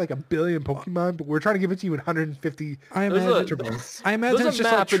 There's actually like 1 billion Pokemon, but we're trying to give it to you in 150 I There's imagine. intervals. I imagine there's a it's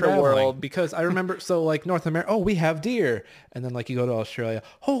just like map in the traveling world. because I remember so like North America. Oh, we have deer, and then like you go to Australia.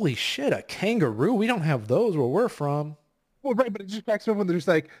 Holy shit, a kangaroo! We don't have those where we're from. Well, right, but it just cracks me up when there's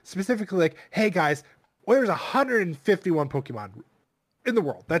like specifically like, hey guys, well, there's 151 Pokemon in the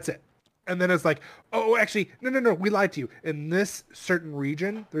world. That's it. And then it's like, oh, actually, no, we lied to you. In this certain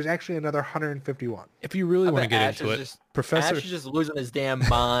region, there's actually another 151. If you really I want to bet get Ash into is it, just- Professor. Ash is just losing his damn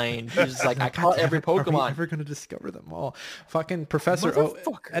mind. He's just like, I God caught damn every it, Are we Pokemon. ever going to discover them all? Fucking Professor Oak.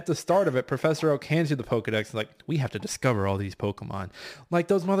 Motherfucker. At the start of it, Professor Oak hands you the Pokedex. And like, we have to discover all these Pokemon. Like,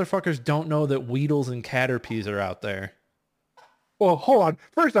 those motherfuckers don't know that Weedles and Caterpies are out there. Well, hold on.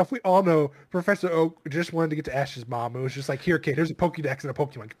 First off, we all know Professor Oak just wanted to get to Ash's mom. It was just like, here, kid, here's a Pokédex and a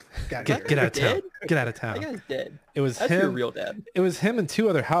Pokemon. Get out of town. Dead? Get out of That town. guy's dead. It was That's your him. real dad. It was him and 2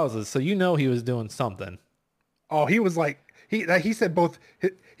 other houses, so you know he was doing something. Oh, he was like, he said both.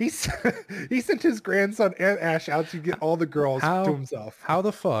 He sent his grandson and Ash out to get all the girls How to himself. How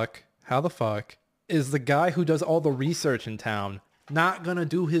the fuck is the guy who does all the research in town not gonna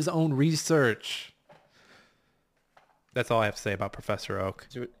do his own research? That's all I have to say about Professor Oak.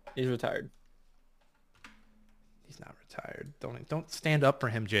 He's retired. He's not retired. Don't stand up for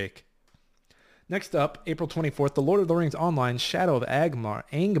him, Jake. Next up, April 24th, The Lord of the Rings Online Shadow of Angmar.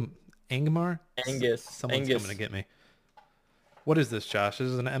 Angmar? Angus. Someone's Angus. coming to get me. What is this, Josh? This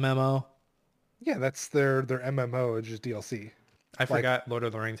is an MMO? Yeah, that's their MMO, it's just DLC. I forgot Lord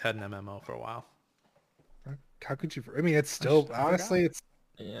of the Rings had an MMO for a while. How could you? I mean, it's still honestly, it's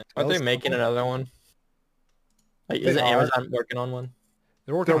Yeah. Are they making another one? Like, is They are. Amazon working on one?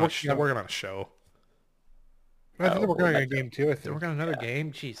 They're working on a show. I think they're working on a that's game too. I They're think. working on another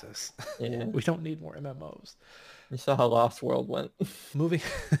game. Jesus. Yeah. We don't need more MMOs. You saw how Lost World went. Moving,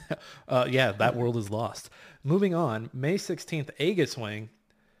 yeah, that world is lost. Moving on, May 16th, Aegis Wing.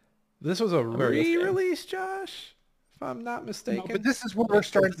 This was a remember this game. re-release, Josh, if I'm not mistaken. No, but this is where we're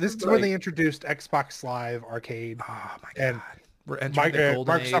starting. This is where they introduced Xbox Live Arcade, Oh my god, and we're entering the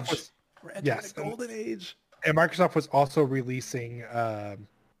golden Microsoft age. was We're entering yes, the golden age. and Microsoft was also releasing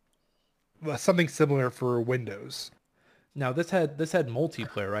something similar for Windows. Now this had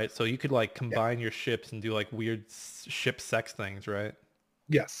multiplayer, right? So you could like combine your ships and do like weird ship sex things, right?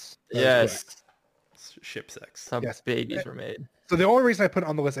 Yes. that is Yes. correct. Ship sex. Some Yes. babies were made. So the only reason I put it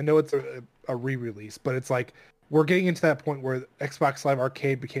on the list, I know it's a re-release, but it's like we're getting into that point where Xbox Live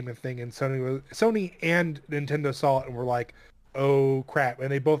Arcade became a thing, and Sony and Nintendo saw it and were like, "Oh crap!"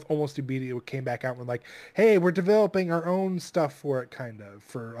 And they both almost immediately came back out and were like, "Hey, we're developing our own stuff for it, kind of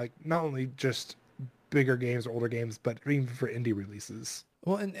for like not only just bigger games or older games, but even for indie releases."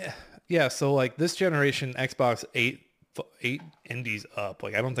 Well, and yeah, so like this generation, Xbox eight indies up.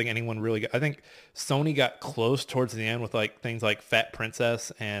 Like I don't think anyone really got, I think Sony got close towards the end with like things like Fat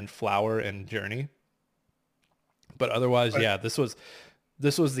Princess and Flower and Journey. But otherwise, yeah, this was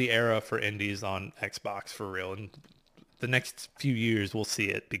the era for indies on Xbox for real. And the next few years we'll see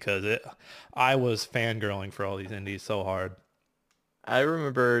it because I was fangirling for all these indies so hard. I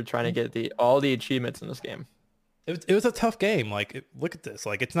remember trying to get all the achievements in this game. It was a tough game. Like look at this.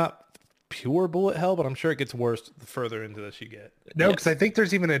 Like it's not pure bullet hell, but I'm sure it gets worse the further into this you get. No, Yes. because I think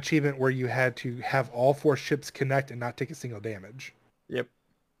there's even an achievement where you had to have all 4 ships connect and not take a single damage. Yep.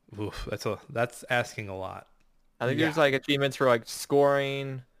 Oof, that's asking a lot. I think Yeah. there's like achievements for like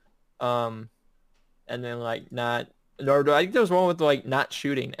scoring, and then like not. Or I think there was one with like not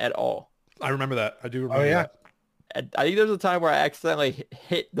shooting at all. I remember that. I do remember Oh yeah, that. And I think there was a time where I accidentally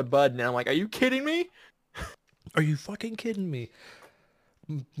hit the button, and I'm like, "Are you kidding me?" Are you fucking kidding me?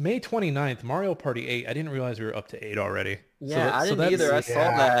 May 29th, Mario Party 8. I didn't realize we were up to 8 already. Yeah, I didn't that's- either. I saw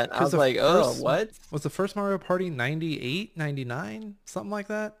yeah. that. I 'Cause was the like, "Oh, first- what?" Was the first Mario Party 98, 99? Something like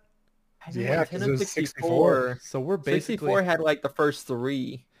that? I didn't Yeah, like 'cause it was 64. So we're 64 basically had like the first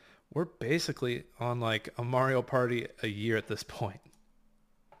 3. on like a Mario Party a year at this point.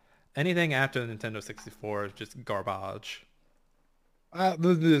 Anything after the Nintendo 64 is just garbage.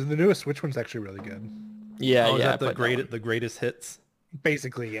 the newest Switch one's actually really good. Yeah, Oh, is yeah. that the greatest hits?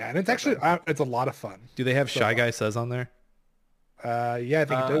 Basically, yeah, and it's actually it's a lot of fun. Do they have Shy Guy Says on there? Yeah, I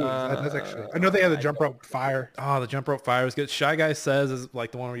think it does. That does actually. I know they have the jump rope fire. Oh, the jump rope fire is good. Shy Guy Says is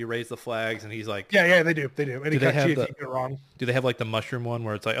like the one where you raise the flags and he's like, Yeah, they do. And Do he they cuts have you if the- you get it wrong. do they have like the mushroom one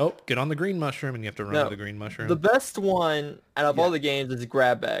where it's like, oh, get on the green mushroom and you have to run No, to the green mushroom? The best one out of all the games is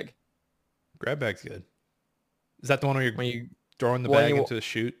Grab Bag. Grab bag's good. Is that the one where you're When you throwing the when bag you- into the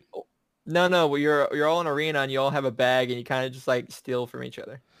chute? no, well, you're all in arena and you all have a bag and you kind of just like steal from each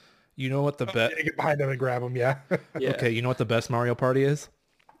other. You know what the best? You get behind them and grab them. Yeah. Yeah. Okay, you know what the best Mario Party is?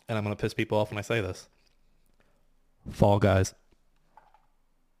 And I'm gonna piss people off when I say this. Fall Guys.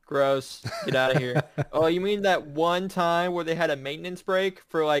 Gross. Get out of here. Oh, you mean that one time where they had a maintenance break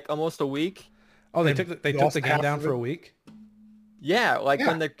for like almost a week? Oh, they And took the lost game half down of for it? a week. Yeah, like Yeah.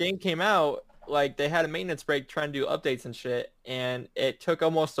 when the game came out, like they had a maintenance break trying to do updates and shit, and it took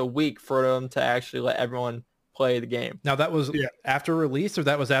almost a week for them to actually let everyone play the game Now that was Yeah. after release, or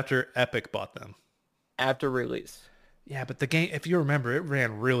that was after Epic bought them. after release. Yeah, but the game, if you remember, it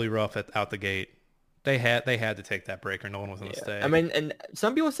ran really rough out the gate. They had to take that break, or no one was gonna Yeah. stay. I mean, and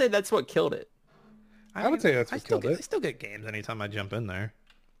some people say that's what killed it. I would say that's I what still killed get, it. I still get games anytime I jump in there.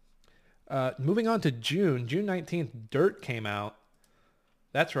 Moving on to June 19th, Dirt came out.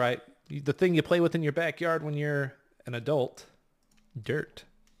 That's right, the thing you play with in your backyard when you're an adult. Dirt.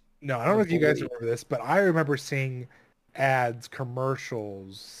 No, I don't know if you guys Believe. remember this, but I remember seeing ads,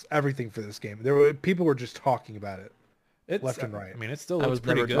 commercials, everything for this game. People were just talking about it. It's Left and right. I mean, it still I looks was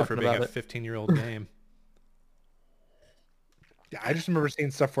pretty never good for talking being about a it. 15-year-old game. Yeah, I just remember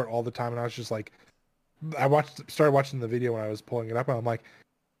seeing stuff for it all the time, and I was just like, started watching the video when I was pulling it up, and I'm like,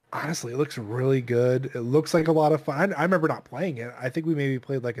 Honestly, it looks really good. It looks like a lot of fun. I remember not playing it. I think we maybe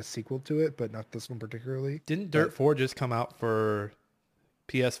played like a sequel to it, but not this one particularly. Didn't Dirt 4 just come out for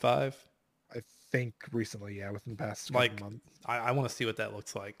PS5? I think recently, yeah, within the past couple Like, months. I want to see what that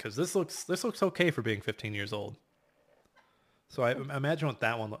looks like because this looks okay for being 15 years old. So I imagine what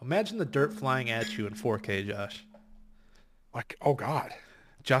that one. Imagine the dirt flying at you in 4K, Josh. Like, oh god.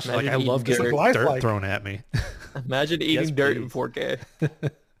 Josh is like, Imagine I love eating getting dirt. dirt Lifelike. thrown at me. Imagine eating Yes, dirt in please. 4K.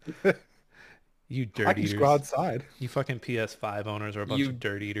 You dirt I can just eaters. go outside. You fucking PS5 owners are a bunch You- of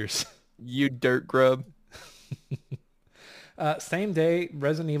dirt eaters. You dirt grub. Same day,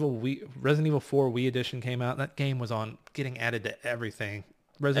 Resident Evil 4 Wii Edition came out. That game was on getting added to everything.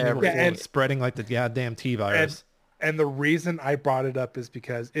 Resident Evil 4 Everything. was spreading like the goddamn T virus. And the reason I brought it up is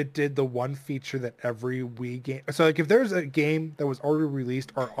because it did the one feature that every Wii game. So like if there's a game that was already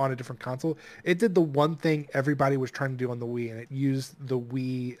released or on a different console, it did the one thing everybody was trying to do on the Wii, and it used the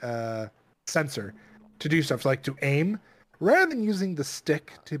Wii sensor to do stuff. So like to aim, rather than using the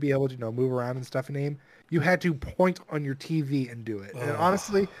stick to be able to move around and stuff and aim, you had to point on your TV and do it. And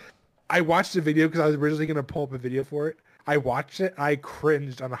honestly, I watched a video because I was originally going to pull up a video for it. I watched it. I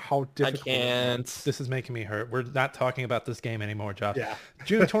cringed on how I difficult. can't. This is making me hurt. We're not talking about this game anymore, Josh. Yeah.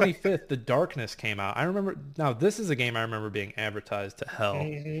 June 25th, The Darkness came out. I remember. Now, this is a game I remember being advertised to hell.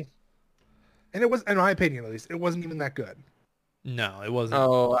 Mhm. And it was, in my opinion at least, it wasn't even that good. No, it wasn't.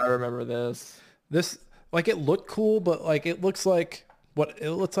 Oh, I remember this. This, like, it looked cool, but, like, it looks like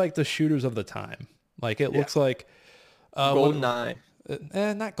the shooters of the time. Like, it looks like... GoldenEye.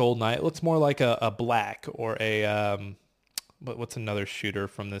 Not GoldenEye. It looks more like a Black or a... what's another shooter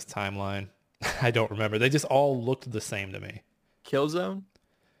from this timeline? I don't remember. They just all looked the same to me. Killzone.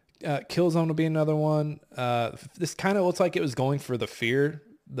 Killzone will be another one. This kind of looks like it was going for the fear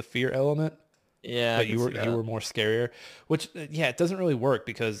element, Yeah. but you were more scarier. Which it doesn't really work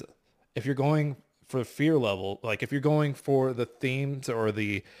because if you're going for the fear level, like if you're going for the themes or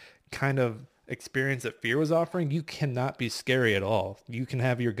the kind of experience that Fear was offering, you cannot be scary at all. You can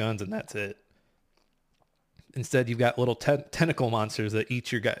have your guns and that's it. Instead, you've got little tentacle monsters that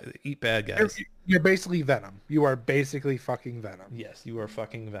eat bad guys. You're basically Venom. You are basically fucking Venom. Yes, you are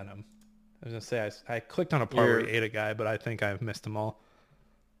fucking Venom. I was gonna say I clicked on a part where he You're- ate a guy, but I think I've missed them all.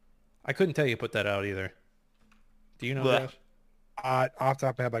 I couldn't tell you put that out either. Do you know, Blech. Josh? Off the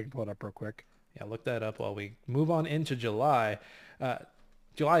top of my head, I can pull it up real quick. Yeah, look that up while we move on into July.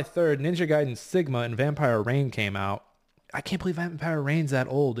 July 3rd, Ninja Gaiden Sigma and Vampire Reign came out. I can't believe Vampire Reign's that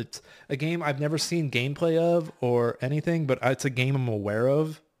old. It's a game I've never seen gameplay of or anything, but it's a game I'm aware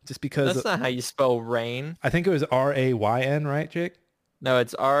of just because That's not how you spell rain. I think it was Rayn, right, Jake? No,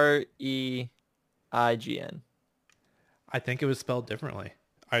 it's Reign. I think it was spelled differently.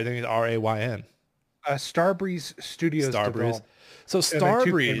 I think it's Rayn. Starbreeze Studios. Starbreeze. developed- So And then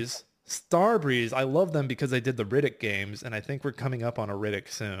two Starbreeze, I love them because they did the Riddick games, and I think we're coming up on a Riddick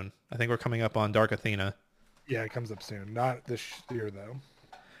soon. I think we're coming up on Dark Athena, Yeah, it comes up soon. Not this year though.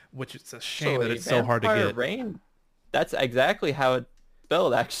 which it's a shame that Wait, it's so hard to Vampire get. Reign? That's exactly how it's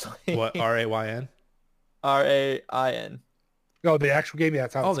spelled, actually. What, Rayn? Rain. No, the actual game. Yeah,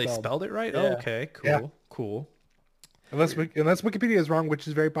 that's how Oh, it's they spelled. spelled it right? Oh, Yeah. okay, cool, Yeah. cool. Unless Wikipedia is wrong, which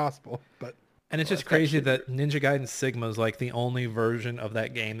is very possible. But And it's just that's crazy actually that Ninja Gaiden Sigma is like the only version of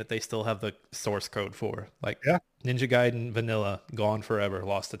that game that they still have the source code for. Like Yeah. Ninja Gaiden Vanilla, gone forever,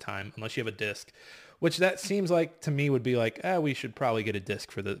 lost to time, unless you have a disc. Which that seems like to me would be like, we should probably get a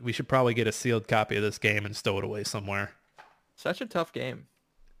disc for this. We should probably get a sealed copy of this game and stow it away somewhere, Such a tough game.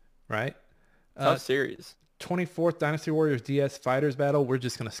 right? Tough series. 24th Dynasty Warriors DS Fighters Battle. We're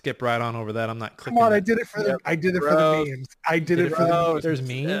just gonna skip right on over that. I'm not come clicking. on, I that. did it for the. Yep. I did it for Bro. the memes. I did it for the. Bro. memes. There's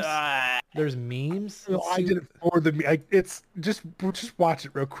memes. Ah. There's memes. I did it for the. It's just watch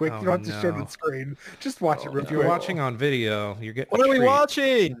it real quick. Oh, You don't have to share no. the screen. Just watch it real If quick. you're watching on video, you're getting. What a are we treat.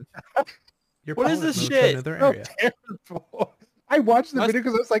 watching? Your What is opponent this moves to shit? another So area. terrible. I watched the That's- video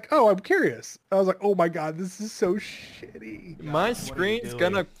because I was like, oh, I'm curious. I was like, oh my god, this is so shitty. My you screen's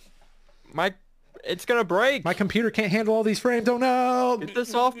doing? gonna... It's gonna break. My computer can't handle all these frames. Oh no! Get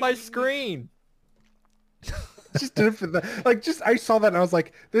this off my screen. Just did it for the I saw that and I was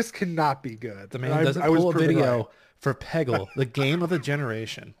like, this cannot be good. The And man I doesn't was pull a proven video right. for Peggle, the game of the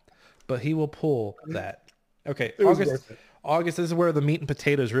generation, but he will pull that. Okay, It was August. worth it. August this is where the meat and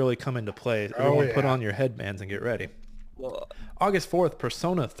potatoes really come into play. Everyone put yeah. on your headbands and get ready. Well, August 4th,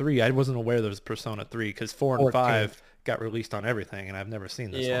 Persona 3. I wasn't aware there was Persona 3 because 4 and 14th. 5 got released on everything, and I've never seen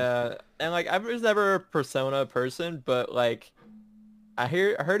this one. yeah, and like I was never a Persona person, but like I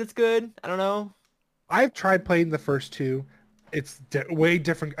heard it's good. I don't know. I've tried playing the first two. It's way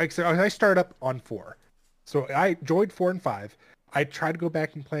different. I started up on 4. So I joined 4 and 5. I tried to go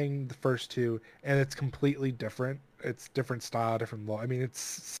back and playing the first two, and it's completely different. It's different style, different law. I mean,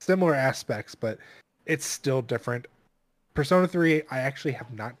 it's similar aspects, but it's still different. Persona 3, I actually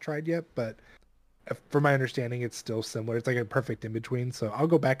have not tried yet, but from my understanding, it's still similar. It's like a perfect in between. So I'll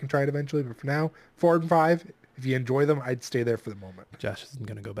go back and try it eventually. But for now, 4 and 5, if you enjoy them, I'd stay there for the moment. Josh isn't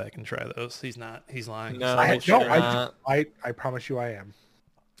gonna go back and try those. He's not. He's lying. No, I, sure no, not. I promise you, I am.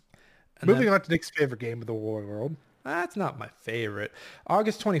 And Moving then- on to Nick's favorite game of the world. That's not my favorite.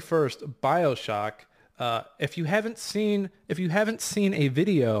 August 21st, BioShock. If you haven't seen a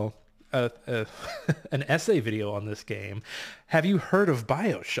video, an essay video on this game, have you heard of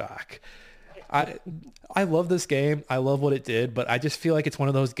BioShock? I love this game. I love what it did, but I just feel like it's one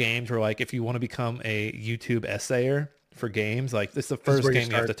of those games where, like, if you want to become a YouTube essayer for games, like, this is the first where you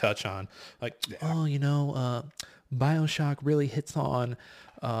game you have to start. touch on. Like, BioShock really hits on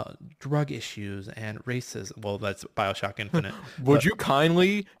drug issues and racism. Well, that's BioShock Infinite. Would you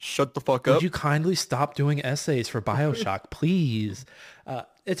kindly shut the fuck Would up? you kindly stop doing essays for BioShock, please?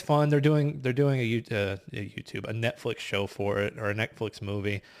 It's fun. They're doing a Netflix show for it, or a Netflix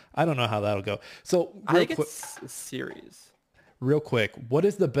movie. I don't know how that'll go. So I think it's a series. real quick, what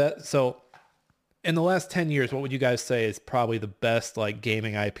is the best? So in the last 10 years, what would you guys say is probably the best, like,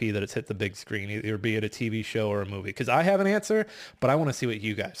 gaming IP that it's hit the big screen, either be it a TV show or a movie? Because I have an answer, but I want to see what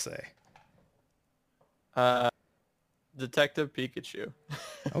you guys say. Detective Pikachu.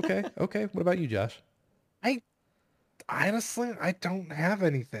 Okay. What about you, Josh? Honestly, I don't have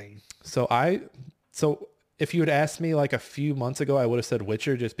anything. So if you had asked me like a few months ago, I would have said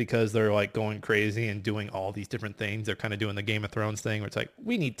Witcher, just because they're like going crazy and doing all these different things. They're kind of doing the Game of Thrones thing where it's like,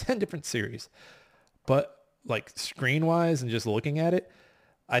 we need 10 different series. But like screen wise and just looking at it,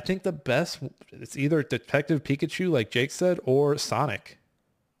 I think the best, it's either Detective Pikachu, like Jake said, or Sonic.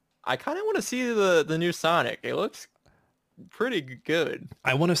 I kind of want to see the new Sonic. It looks pretty good.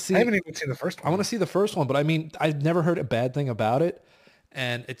 I want to see, I haven't even seen the first I one. want to see the first one, but I mean, I've never heard a bad thing about it.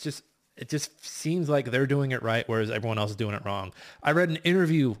 And it just seems like they're doing it right, whereas everyone else is doing it wrong. I read an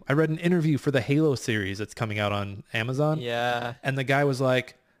interview for the Halo series that's coming out on Amazon. Yeah. And the guy was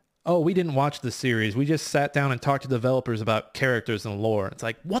like, oh, we didn't watch the series. We just sat down and talked to developers about characters and lore. It's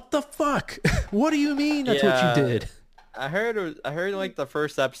like, what the fuck? What do you mean that's what Yeah. you did? I heard like the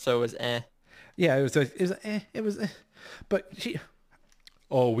first episode was eh. Yeah, it was, but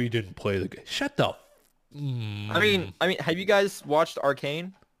we didn't play the game. Shut the. I mean, have you guys watched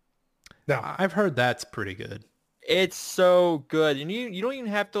Arcane? No, I've heard that's pretty good. It's so good, and you don't even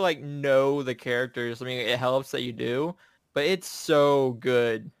have to like know the characters. I mean, it helps that you do, but it's so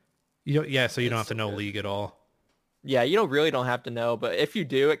good. So you don't It's have to so know good. League at all. Yeah, you don't have to know, but if you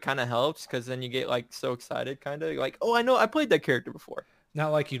do, it kind of helps because then you get like so excited, kind of like, oh, I played that character before.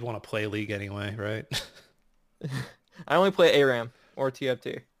 Not like you'd want to play League anyway, right? I only play ARAM or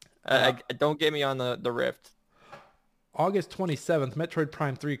TFT. Don't get me on the Rift. August 27th, Metroid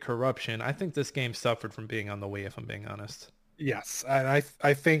Prime 3 Corruption. I think this game suffered from being on the Wii, if I'm being honest. yes, and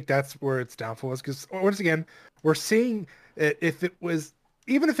I think that's where its downfall was, because once again, we're seeing it,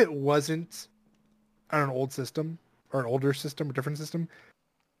 even if it wasn't on an old system or an older system or different system,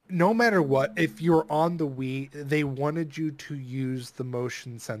 no matter what, if you're on the Wii, they wanted you to use the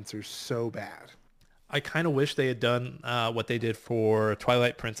motion sensors so bad. I kind of wish they had done what they did for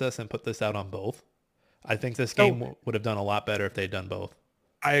Twilight Princess and put this out on both. I think this game would have done a lot better if they'd done both.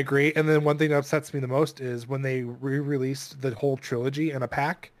 I agree. And then one thing that upsets me the most is when they re-released the whole trilogy in a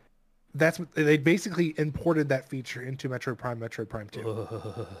pack. That's what they basically imported that feature into Metroid Prime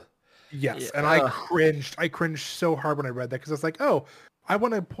 2. Yes, Yeah. and I cringed. I cringed so hard when I read that, because I was like, oh, I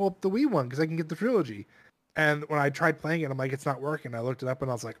want to pull up the Wii one because I can get the trilogy. And when I tried playing it, I'm like, it's not working. I looked it up and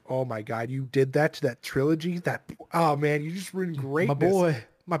I was like, oh my god, you did that to that trilogy? Oh man, you just ruined greatness. My boy,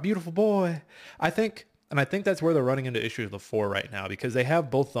 my beautiful boy. I think that's where they're running into issues with 4 right now, because they have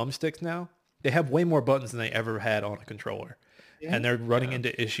both thumbsticks now. They have way more buttons than they ever had on a controller. Yeah. And they're running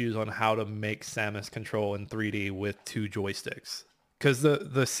into issues on how to make Samus control in 3D with 2 joysticks. Because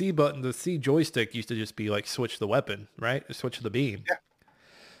the C button, the C joystick used to just be like switch the weapon, right? Switch the beam. Yeah.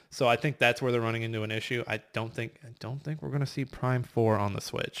 So I think that's where they're running into an issue. I don't think we're gonna see Prime 4 on the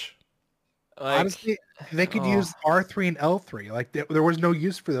Switch. Like, Honestly, they could use R3 and L3. Like there was no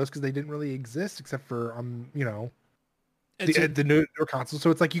use for those because they didn't really exist except for the newer consoles. So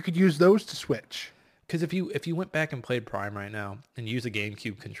it's like you could use those to switch. Because if you went back and played Prime right now and used a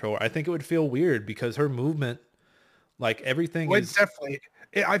GameCube controller, I think it would feel weird, because her movement, like everything Well, is it's definitely.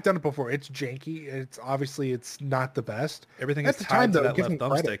 I've done it before. It's janky. It's obviously not the best. everything At is the tied time, to though, that give left them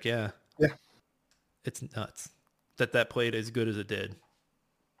credit. thumbstick. Yeah. Yeah. It's nuts that played as good as it did.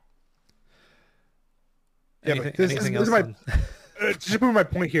 Yeah, but this anything is else? to prove my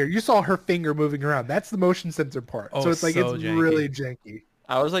point here, you saw her finger moving around. That's the motion sensor part. Oh, So it's like so it's janky. really janky.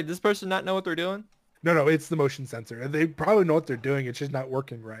 I was like, this person not know what they're doing? No, it's the motion sensor. They probably know what they're doing. It's just not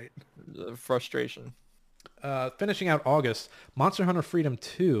working right. Frustration. Finishing out August, Monster Hunter Freedom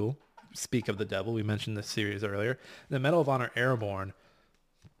 2, Speak of the Devil, we mentioned this series earlier, the Medal of Honor Airborne,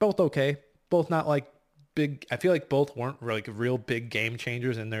 both okay, both not like big, I feel like both weren't like real big game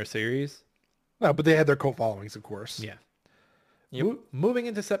changers in their series. No, but they had their cult followings, of course. Yeah. Yep. Moving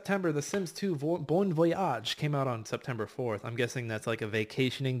into September, The Sims 2 Bon Voyage came out on September 4th. I'm guessing that's like a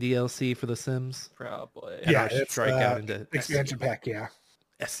vacationing DLC for The Sims. Probably. And Yeah, our it's strike out into expansion pack. Yeah,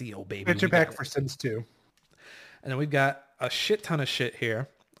 SEO, baby. expansion We got pack it. for Sims 2. And then we've got a shit ton of shit here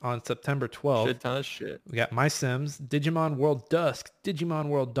on September 12th. Shit ton of shit. We got My Sims, Digimon World Dusk, Digimon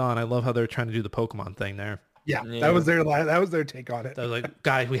World Dawn. I love how they're trying to do the Pokemon thing there. Yeah, Yeah. that was their take on it. I was like,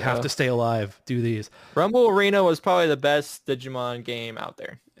 guys, we have Yeah. to stay alive. Do these. Rumble Arena was probably the best Digimon game out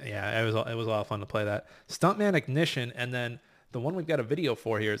there. Yeah, it was a lot of fun to play that. Stuntman Ignition, and then the one we've got a video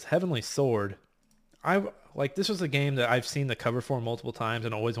for here is Heavenly Sword. This was a game that I've seen the cover for multiple times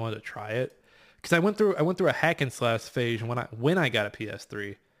and always wanted to try it. Because I went through a hack and slash phase when I got a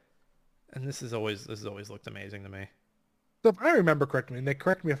PS3. And this has always looked amazing to me. So if I remember correctly, and they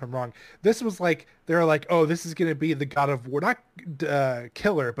correct me if I'm wrong, this was like, they're like, oh, this is going to be the God of War, not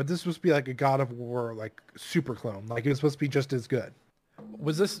killer, but this was supposed to be like a God of War, like super clone. Like it was supposed to be just as good.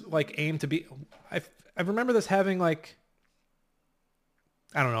 Was this like aimed to be? I remember this having like,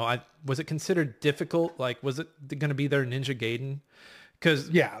 I don't know. Was it considered difficult? Like, was it going to be their Ninja Gaiden? Because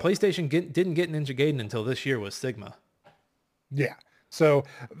Yeah. PlayStation didn't get Ninja Gaiden until this year with Sigma. Yeah. So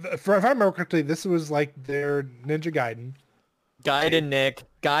if I remember correctly, this was like their Ninja Gaiden. Gaiden, Nick.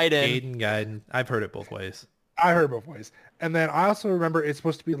 Gaiden. Gaiden. I've heard it both ways. I heard both ways. And then I also remember it's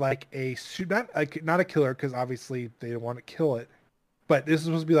supposed to be like not a killer, because obviously they don't want to kill it. But this is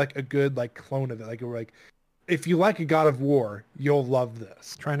supposed to be like a good like clone of it. Like if you like a God of War, you'll love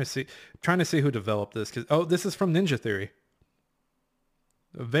this. Trying to see who developed this. Because this is from Ninja Theory.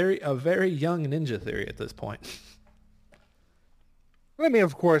 A very young Ninja Theory at this point. I mean,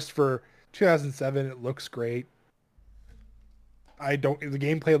 of course, for 2007, it looks great. The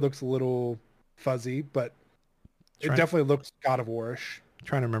gameplay looks a little fuzzy, but it definitely looks God of War-ish.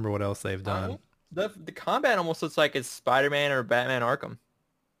 Trying to remember what else they've done. The combat almost looks like it's Spider-Man or Batman Arkham.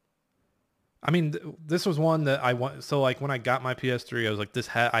 I mean, this was one that I want. So like when I got my PS3, I was like,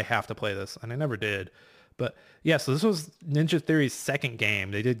 I have to play this, and I never did. But yeah, so this was Ninja Theory's second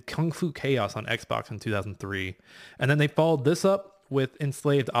game. They did Kung Fu Chaos on Xbox in 2003, and then they followed this up with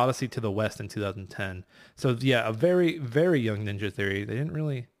Enslaved Odyssey to the West in 2010. So yeah, a very, very young Ninja Theory. They didn't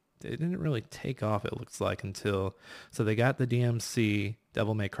really take off, it looks like, until, so they got the DMC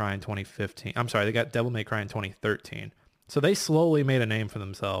Devil May Cry in 2015. I'm sorry, they got Devil May Cry in 2013. So they slowly made a name for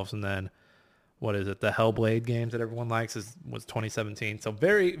themselves, and then what is it? The Hellblade games that everyone likes was 2017. So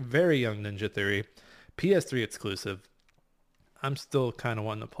very, very young Ninja Theory. PS3 exclusive. I'm still kind of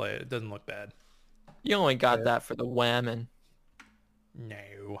wanting to play it. It doesn't look bad. You only got that for the whammon.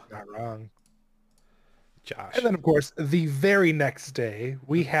 No. Not wrong. Josh. And then, of course, the very next day,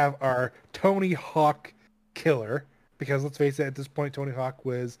 we have our Tony Hawk killer. Because let's face it, at this point, Tony Hawk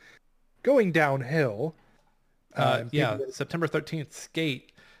was going downhill. September 13th,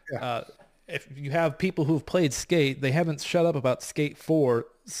 Skate. Yeah. If you have people who've played Skate, they haven't shut up about Skate 4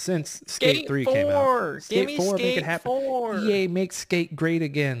 since Skate 3 came out. Give me make it Skate happen. 4. EA, make Skate great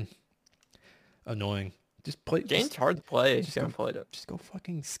again. Annoying. Just play. Game's hard to play. Just haven't played it. Just go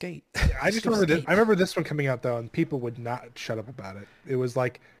fucking skate. I just go remember skate. I remember this one coming out, though, and people would not shut up about it. It was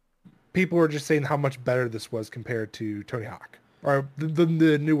like people were just saying how much better this was compared to Tony Hawk. Or the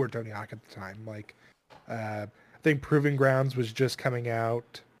newer Tony Hawk at the time. Like, I think Proving Grounds was just coming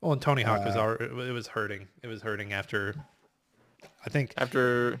out. Well, and Tony Hawk it was hurting. It was hurting after, I think,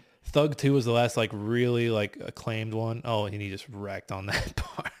 After Thug 2 was the last like really like acclaimed one. Oh, and he just wrecked on that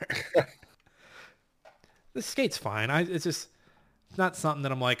part. The Skate's fine. It's just not something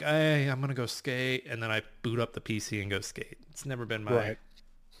that I'm like, hey, I'm gonna go skate, and then I boot up the PC and go skate. It's never been my Right.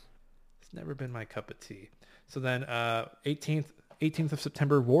 It's never been my cup of tea. So then 18th of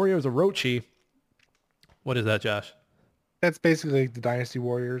September, Warriors of Orochi. What is that, Josh? That's basically the Dynasty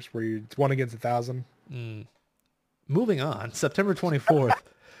Warriors, where it's 1 against 1,000. Moving on, September 24th,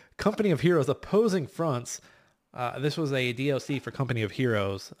 Company of Heroes Opposing Fronts. This was a DLC for Company of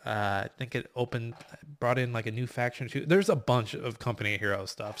Heroes. I think it brought in like a new faction too. There's a bunch of Company of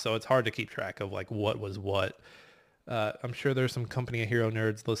Heroes stuff, so it's hard to keep track of like what was what. I'm sure there's some Company of Hero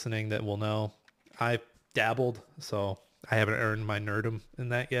nerds listening that will know. I dabbled, so I haven't earned my nerdom in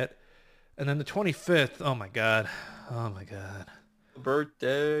that yet. And then the 25th, oh my god.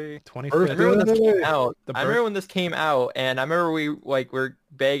 Birthday. 25th. I remember when this came out. The I remember when this came out, and I remember we were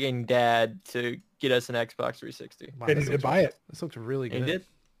begging Dad to get us an Xbox 360. Wow, And this he did looks- buy it. This looks really And good. he did.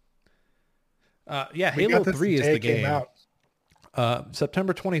 Yeah, We Halo got this 3 the is day the it came game. out.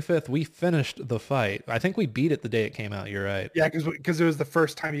 September 25th, we finished the fight. I think we beat it the day it came out. You're right. Yeah, because it was the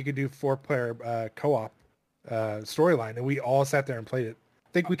first time you could do 4-player co-op storyline, and we all sat there and played it.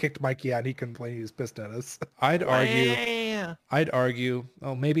 I think we kicked Mikey out, and he complained he was pissed at us. I'd argue. Yeah.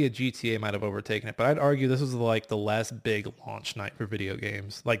 Oh, maybe a GTA might have overtaken it, but I'd argue this was like the last big launch night for video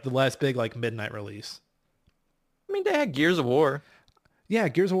games, like the last big like midnight release. I mean, they had Gears of War. Yeah,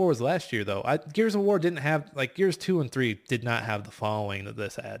 Gears of War was last year though. Gears of War didn't have like Gears 2 and 3 did not have the following that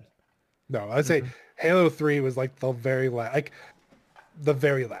this had. No, I'd say Halo 3 was like the very last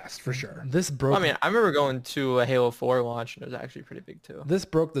for sure. This broke. I mean, I remember going to a Halo 4 launch, and it was actually pretty big too. This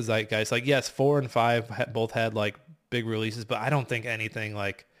broke the zeitgeist. Like, yes, 4 and 5 both had like big releases, but I don't think anything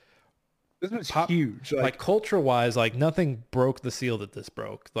like This was huge. like culture wise, like nothing broke the seal that this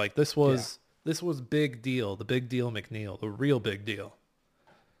broke. Like this was big deal, the big deal McNeil, the real big deal.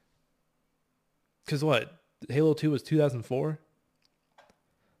 Because what, Halo 2 was 2004.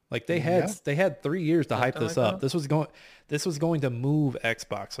 Like they had 3 years to hype Something this like up. that. This was going to move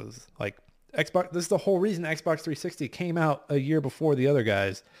Xboxes. Like Xbox, this is the whole reason Xbox 360 came out a year before the other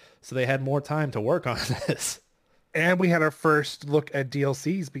guys, so they had more time to work on this. And we had our first look at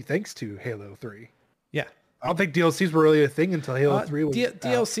DLCs thanks to Halo 3. Yeah. I don't think DLCs were really a thing until Halo 3 was out.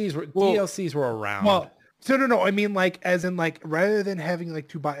 DLCs were around. Well, no. I mean, like, as in, like, rather than having, like,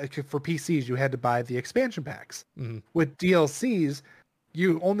 to buy, like, for PCs, you had to buy the expansion packs. Mm-hmm. With DLCs,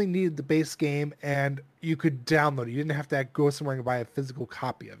 you only needed the base game, and you could download it. You didn't have to go somewhere and buy a physical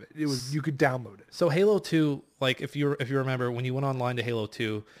copy of it. You could download it. So Halo 2, like if you remember when you went online to Halo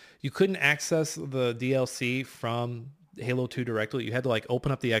 2, you couldn't access the DLC from Halo 2 directly. You had to like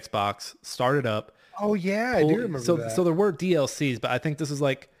open up the Xbox, start it up. Oh yeah, I do remember that. So there were DLCs, but I think this is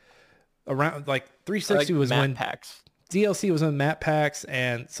like around like 360 was map when packs. DLC was in map packs,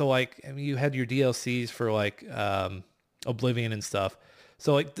 and so like I mean, you had your DLCs for like Oblivion and stuff.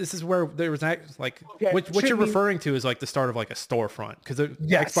 So like this is where there was like what you're referring to is like the start of like a storefront, because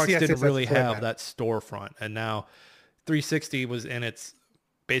Xbox didn't really have that storefront, and now 360 was in its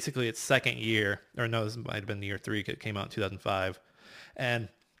basically its second year, or no, this might have been the year 3. It came out in 2005, and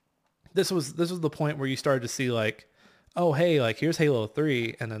this was the point where you started to see like, oh hey, like here's Halo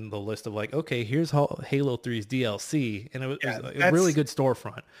 3, and then the list of like, okay, here's Halo 3's DLC, and it was a really good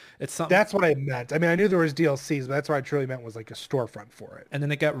storefront. It's something. That's what I meant. I mean, I knew there was DLCs, but that's what I truly meant was like a storefront for it. And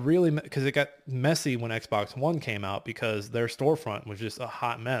then it got really, because it got messy when Xbox One came out, because their storefront was just a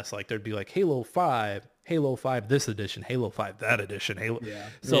hot mess. Like there'd be like Halo 5 this edition, Halo 5 that edition,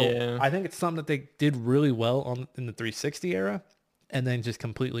 So I think it's something that they did really well in the 360 era, and then just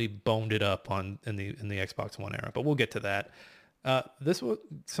completely boned it up in the Xbox One era. But we'll get to that. This was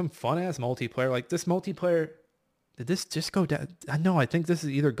some fun ass multiplayer. Like this multiplayer, did this just go down? No, I think this is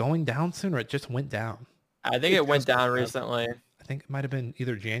either going down soon or it just went down. I think it went down recently. I think it might have been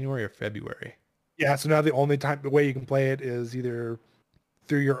either January or February. Yeah, so now the way you can play it is either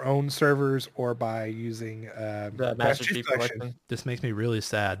through your own servers or by using The Master Chief Collection. This makes me really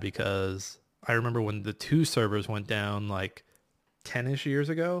sad because I remember when the 2 servers went down like 10-ish years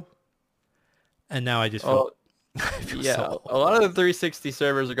ago, and now I just feel, Yeah, so a lot of the 360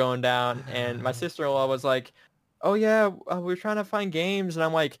 servers are going down, and my sister-in-law was like, oh yeah, we're trying to find games, and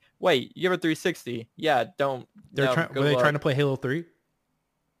I'm like, wait, you have a 360? Yeah, were they trying to play Halo 3?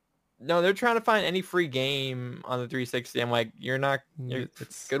 No, they're trying to find any free game on the 360. I'm like,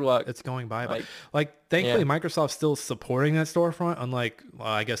 good luck. It's going by. Like thankfully, Microsoft's still supporting that storefront, unlike, well,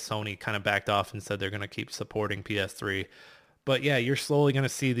 I guess Sony kind of backed off and said they're going to keep supporting PS3. But yeah, you're slowly going to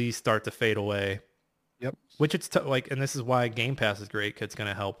see these start to fade away. Yep. Which it's like, and this is why Game Pass is great, because it's going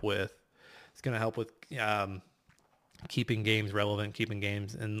to help with keeping games relevant, keeping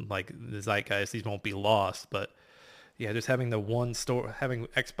games in like the zeitgeist. These won't be lost, but yeah, just having having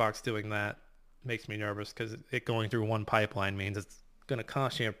Xbox doing that makes me nervous, because it going through one pipeline means it's going to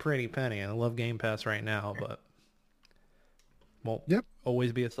cost you a pretty penny. And I love Game Pass right now, but won't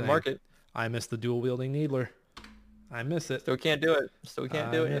always be a thing. The market. I miss the dual wielding needler. I miss it. Still can't do it.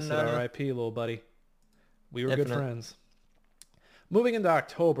 I miss it. R.I.P. little buddy. We were good friends. Moving into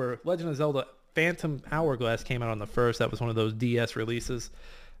October, Legend of Zelda Phantom Hourglass came out on the 1st. That was one of those DS releases.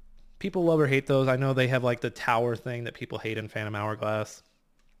 People love or hate those. I know they have like the tower thing that people hate in Phantom Hourglass.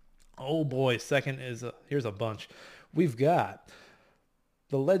 Oh boy, second is here's a bunch. We've got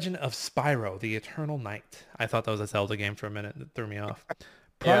The Legend of Spyro: The Eternal Night. I thought that was a Zelda game for a minute. It threw me off.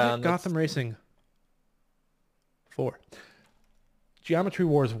 Project Gotham Racing 4. Geometry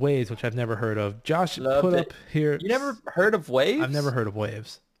Wars Waves, which I've never heard of. Josh Loved put it. up here. You never heard of Waves? I've never heard of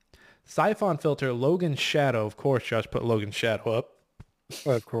Waves. Siphon Filter, Logan Shadow. Of course, Josh put Logan Shadow up.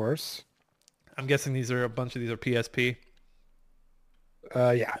 Of course. I'm guessing these are PSP.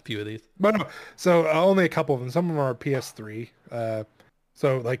 Yeah. A few of these. But no, so only a couple of them. Some of them are PS3.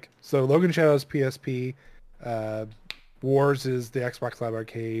 So Logan Shadow's PSP. Wars is the Xbox Live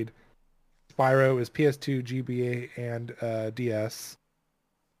Arcade. Spyro is PS2, GBA, and DS.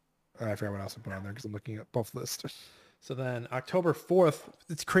 I forgot what else I put on there because I'm looking at both lists. So then October 4th,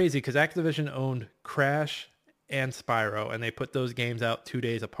 it's crazy because Activision owned Crash and Spyro, and they put those games out 2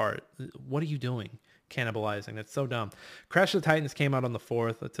 days apart. What are you doing? Cannibalizing. That's so dumb. Crash of the Titans came out on the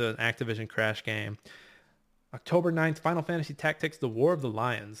 4th. It's an Activision Crash game. October 9th, Final Fantasy Tactics, The War of the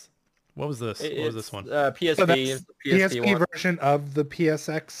Lions. What was this? What was this one? PSP. So that's Is the PSP one. version of the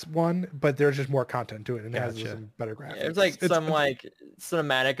PSX one, but there's just more content to it, and it has Gotcha. some better graphics. Yeah, it's like some like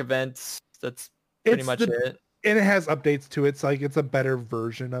cinematic events. That's pretty much it. And it has updates to it. It's like it's a better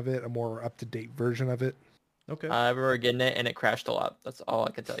version of it, a more up-to-date version of it. Okay. I remember getting it and it crashed a lot. That's all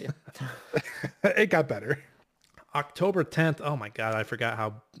I can tell you. It got better. October 10th. Oh my God, I forgot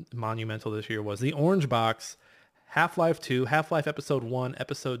how monumental this year was. The Orange Box, Half-Life 2, Half-Life Episode 1,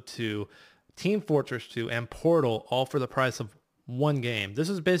 Episode 2, Team Fortress 2, and Portal, all for the price of one game. This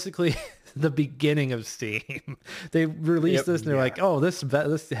is basically the beginning of Steam. They released this and they're like, oh, this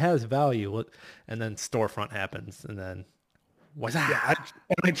has value. And then Storefront happens. And then what's that?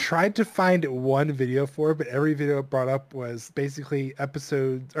 Yeah, I tried to find one video for it, but every video it brought up was basically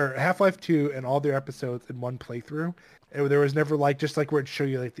episodes or Half-Life 2 and all their episodes in one playthrough. And there was never like just like where it'd show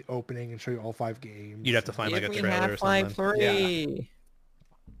you like the opening and show you all 5 games. You'd have to find like a Give me trailer or Half-Life something. 3.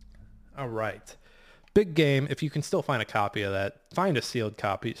 All right. Big game. If you can still find a copy of that, find a sealed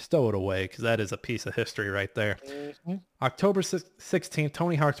copy, stow it away, because that is a piece of history right there. Mm-hmm. October 16th,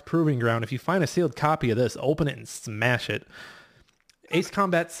 Tony Hawk's Proving Ground. If you find a sealed copy of this, open it and smash it. Ace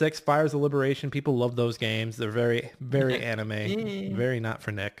Combat 6, Fires of Liberation. People love those games. They're very, very anime. Very not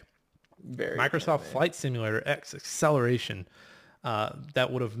for Nick. Very Microsoft anime. Flight Simulator X Acceleration.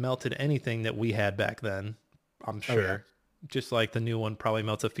 That would have melted anything that we had back then, I'm sure. yeah. Just like the new one probably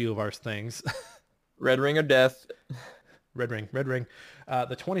melts a few of our things. Red Ring of Death. Red Ring.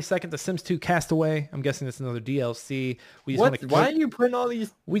 The 22nd, The Sims 2 Castaway. I'm guessing it's another DLC. We just What? want to Why are you putting all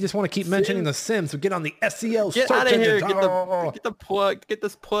these? we just want to keep mentioning The Sims. So get on the SEL Get search out of here! engine. Get the plug. Get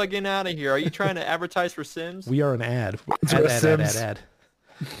this plug-in out of here. Are you trying to advertise for Sims? We are an ad. We're Sims. Ad.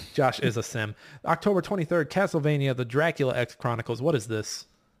 Josh is a sim. October 23rd, Castlevania, The Dracula X Chronicles. What is this?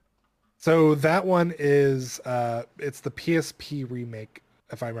 So that one is it's the PSP remake,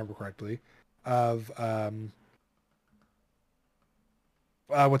 if I remember correctly, of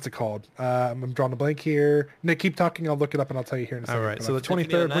what's it called? I'm drawing a blank here. Nick, keep talking. I'll look it up and I'll tell you here in a second. All right. But So the I-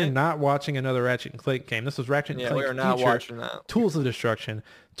 23rd, we're night. not watching another Ratchet and Clank game. This was Ratchet and Yeah, Clank we are not Future, watching that. Tools of Destruction,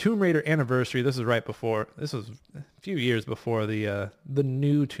 Tomb Raider Anniversary. This was right before. This was a few years before the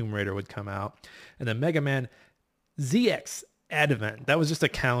new Tomb Raider would come out, and then Mega Man ZX Advent. That was just a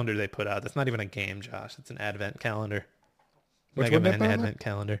calendar they put out. That's not even a game, Josh. It's an Advent calendar. Which Mega one they Man put out? Advent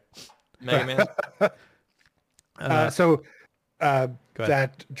calendar. Mega Man. So Go ahead.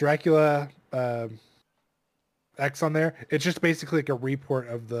 that Dracula X on there, it's just basically like a report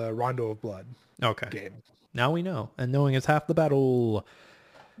of the Rondo of Blood Okay. game. Now we know, and knowing is half the battle.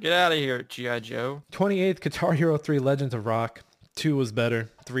 Get out of here, G.I. Joe. 28th, Guitar Hero 3 Legends of Rock. 2 was better.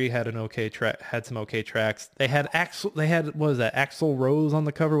 3 had an okay track, had some okay tracks. They had what was that? Axl Rose on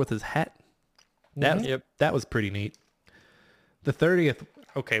the cover with his hat. That Yep. that was pretty neat. The 30th.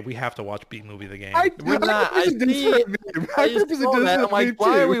 Okay, we have to watch B Movie the game. We're not. I purposely did see for a it. meme. I I just purposely saw did that. this I'm like, meme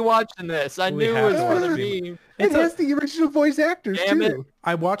why are too. we watching this? I We knew it have was to for watch the it. meme. It has the original voice actors Damn too. it.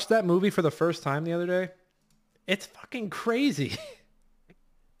 I watched that movie for the first time the other day. It's fucking crazy.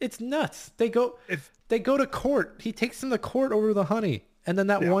 It's nuts. They go to court. He takes them to court over the honey. And then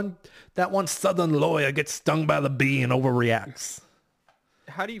that one southern lawyer gets stung by the bee and overreacts.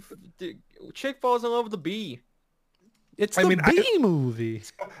 How do you? Chick falls in love with the bee. It's I the mean, bee movie.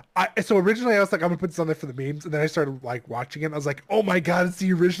 So originally I was like, I'm gonna put this on there for the memes, and then I started like watching it. I was like, oh my god, it's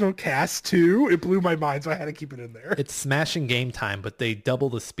the original cast too. It blew my mind, so I had to keep it in there. It's smashing game time, but they double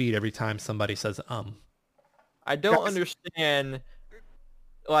the speed every time somebody says I don't Yes. understand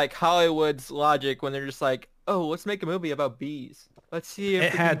like Hollywood's logic when they're just like, oh, let's make a movie about bees. Let's see if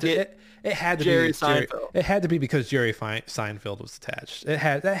It we had can to. get It had to Jerry be. Seinfeld. It had to be because Jerry Seinfeld was attached. That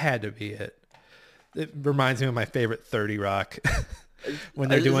had to be it. It reminds me of my favorite 30 Rock when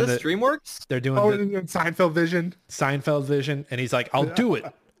they're Is doing this the DreamWorks? they're doing Oh, the and Seinfeld Vision. Seinfeld vision, and he's like, "I'll do it,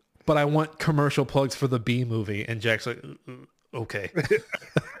 but I want commercial plugs for the B movie." And Jack's like, Okay.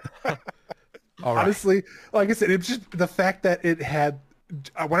 All right. Honestly, like I said, it's just the fact that it had.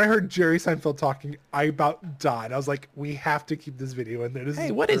 When I heard Jerry Seinfeld talking, I about died. I was like, we have to keep this video in there. This Hey,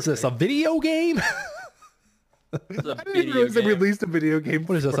 is what is this? A perfect. video game? It's a I didn't video realize they game. released a video game.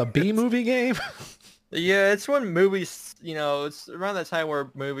 What is this? A B movie game? Yeah, it's when movies, it's around that time where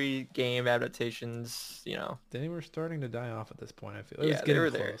movie game adaptations, They were starting to die off at this point. I feel it was yeah, they getting were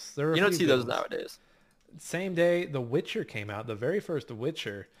there. close. There were a You don't few see good those ones. nowadays. Same day, The Witcher came out. The very first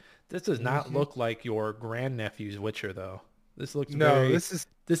Witcher. This does not look like your grandnephew's Witcher, though. This looks No,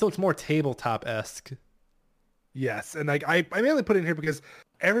 this looks more tabletop-esque. yes, and like I mainly put it in here because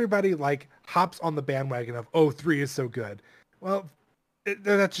everybody like hops on the bandwagon of 3 is so good. Well,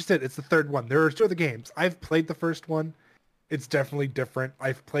 that's just it. It's the third one. There are two other games. I've played the first one. It's definitely different.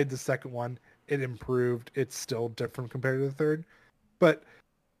 I've played the second one. It improved. It's still different compared to the third, but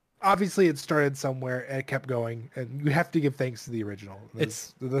obviously it started somewhere and it kept going. And you have to give thanks to the original.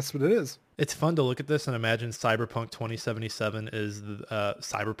 That's what it is. It's fun to look at this and imagine Cyberpunk 2077 is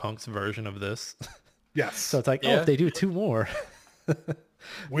Cyberpunk's version of this. Yes. So it's like, oh, Yeah. if they do 2 more,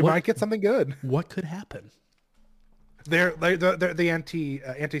 We What- might get something good. what could happen? They're the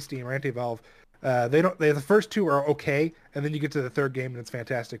anti Steam or anti Valve. The first 2 are okay, and then you get to the third game and it's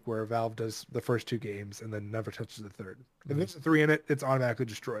fantastic, where Valve does the first 2 games and then never touches the third. If there's a 3 in it, it's automatically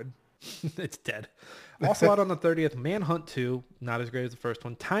destroyed. It's dead. Also out on the 30th, Manhunt 2, not as great as the first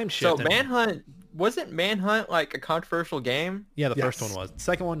one. Time So Shift. wasn't Manhunt like a controversial game? Yeah, the first Yes. one was. The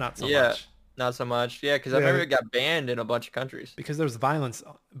second one, not so Yeah. much. Not so much. Yeah, because I Yeah. remember it got banned in a bunch of countries. Because there's violence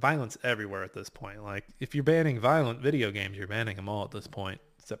everywhere at this point. Like, if you're banning violent video games, you're banning them all at this point,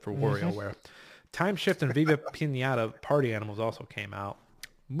 except for WarioWare. Time Shift and Viva Pinata Party Animals also came out.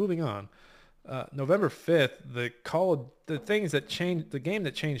 Moving on. November 5th, the game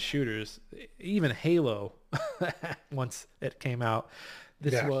that changed shooters, even Halo, once it came out.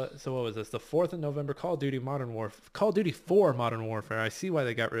 Yeah. What was this? The 4th of November, Call of Duty 4 Modern Warfare. I see why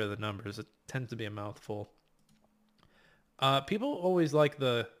they got rid of the numbers. It tends to be a mouthful. People always like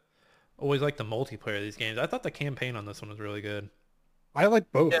the multiplayer of these games. I thought the campaign on this one was really good. I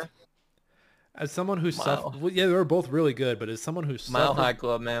like both. Yeah. As someone who Mile. suffered, well, yeah, they were both really good. But as someone who Mile suffered, High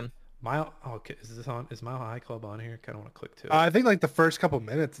Club, man. okay, is this on? Is Mile High Club on here? Kind of want to click to it. I think like the first couple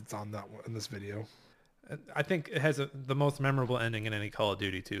minutes it's on that one in this video. I think it has the most memorable ending in any Call of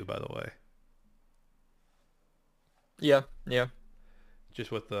Duty too. By the way, Yeah.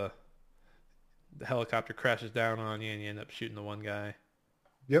 just with the helicopter crashes down on you and you end up shooting the one guy.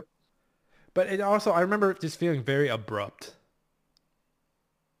 Yep. But it also, I remember just feeling very abrupt.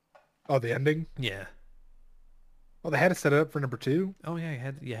 Oh, the ending. Yeah. Oh, they had to set it up for number 2. Oh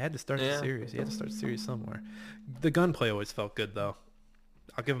yeah, you had to start the Yeah. series. You had to start the series somewhere. The gunplay always felt good though.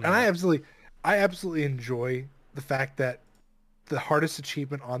 I'll give them And that. I absolutely enjoy the fact that the hardest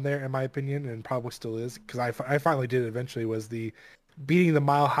achievement on there, in my opinion, and probably still is, because I finally did it eventually, was the beating the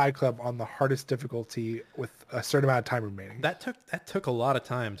Mile High Club on the hardest difficulty with a certain amount of time remaining. That took a lot of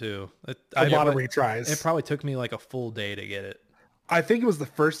time too. A lot of retries. It probably took me like a full day to get it. I think it was the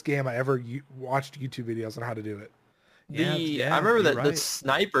first game I ever watched YouTube videos on how to do it. Yeah, I remember you're that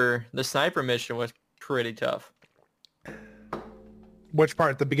right. the sniper mission was pretty tough. Which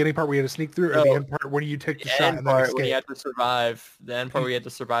part? The beginning part where you had to sneak through, or the end part when you take the The shot end and then part when you escape? had to survive. The end part where you had to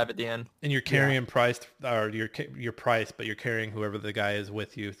survive at the end. And you're carrying price, or your price, but you're carrying whoever the guy is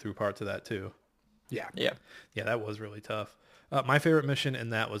with you through parts of that too. Yeah. Yeah. Yeah, that was really tough. My favorite mission in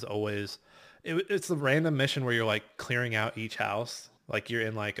that was always, it's the random mission where you're like clearing out each house. Like you're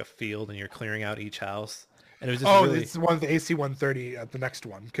in like a field and you're clearing out each house. And it was just really, It's the one with the AC-130 at the next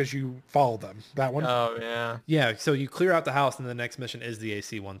one, because you follow them. That one? Oh yeah. yeah. So you clear out the house and the next mission is the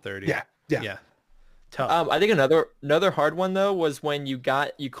AC-130. Yeah. Yeah. Tough. I think another hard one though was when you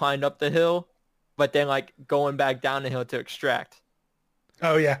climbed up the hill, but then like going back down the hill to extract.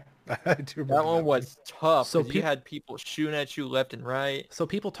 Oh, yeah. I do remember That one was tough. So So you had people shooting at you left and right. So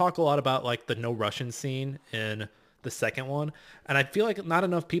people talk a lot about like the no Russian scene in the second one, and I feel like not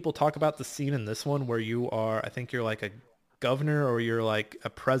enough people talk about the scene in this one where I think you're like a governor or you're like a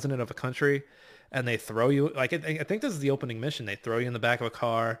president of a country, and they throw you like I think this is the opening mission. They throw you in the back of a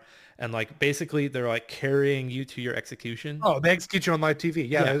car, and like basically they're like carrying you to your execution. Oh, they execute you on live TV.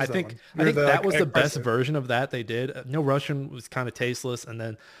 Yeah, that is I that think one. I think You're that was the best aggressive. version of that they did. No Russian was kind of tasteless, and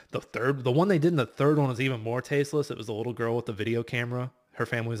then the one they did in the third one was even more tasteless. It was the little girl with the video camera. Her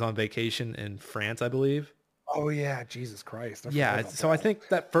family was on vacation in France, I believe. Oh, yeah. Jesus Christ. I forgot Yeah, about so that. I think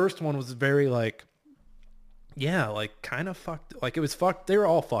that first one was very like, yeah, like kind of fucked. Like it was fucked. They were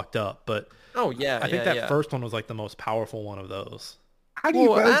all fucked up, but Oh yeah. I think yeah, that yeah. first one was like the most powerful one of those. How do you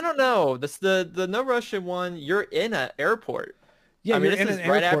Well, guys... I don't know. This the no Russian one. You're in an airport. Yeah, I mean, you're this in is an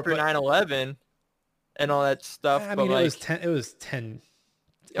right airport, after but 9/11 and all that stuff. I But mean, like, it was 10,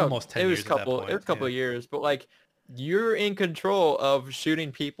 oh, almost 10 years at that point. It was a couple Yeah. of years. But like, you're in control of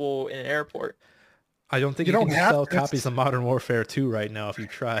shooting people in an airport. I don't think You you don't can have sell to. copies of Modern Warfare 2 right now if you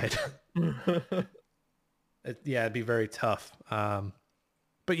tried. Yeah, it'd be very tough.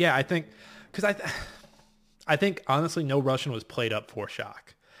 But yeah, I think because I think honestly, no Russian was played up for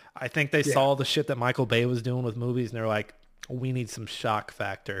shock. I think they saw the shit that Michael Bay was doing with movies, and they're like, we need some shock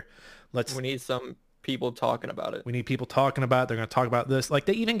factor. We need some people talking about it. We need people talking about it. They're going to talk about this. Like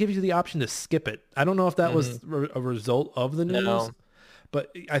they even give you the option to skip it. I don't know if that was a result of the news. No.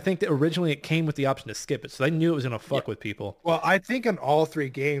 But I think that originally it came with the option to skip it. So they knew it was going to fuck with people. Well, I think in all 3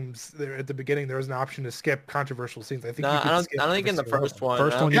 games, there at the beginning, there was an option to skip controversial scenes. I think No, you could I skip don't think in the every single first one.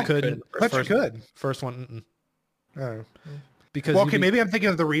 First I don't one you think couldn't. But you could. First one, Oh. because Well, okay, maybe I'm thinking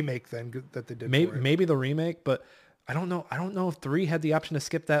of the remake then that they did. for it. maybe the remake, but I don't know. I don't know if 3 had the option to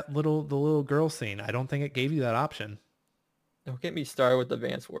skip the little girl scene. I don't think it gave you that option. Don't get me started with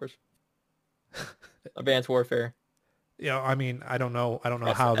Advanced Wars. Advanced Warfare. Yeah, I mean, I don't know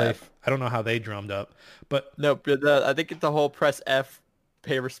Press how F. I don't know how they drummed up, but No, but I think it's the whole press F,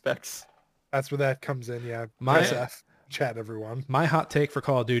 pay respects. That's where that comes in. Yeah. My- Press F. Chat, everyone. my hot take for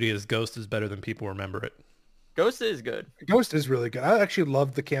Call of Duty is Ghost is better than people remember it. Ghost is good. Ghost is really good. I actually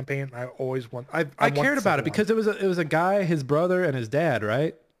loved the campaign. I always want. I I want cared the about it second because it was a guy, his brother, and his dad,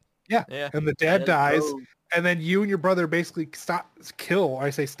 right? one. Yeah. And the dad And dies, Rogue. and then you and your brother basically kill. I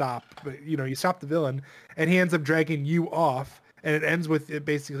say stop, but you stop the villain, and he ends up dragging you off, and it ends with it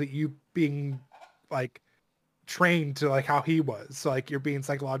basically you being like trained to like how he was. So like you're being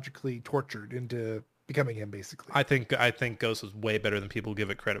psychologically tortured into becoming him, basically. I think Ghost was way better than people give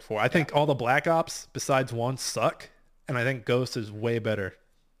it credit for. I think all the Black Ops besides one suck, and I think Ghost is way better.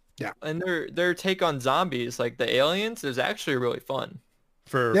 And their take on zombies, like the aliens, is actually really fun.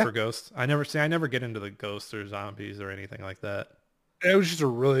 For Ghost. I never get into the ghosts or zombies or anything like that. It was just a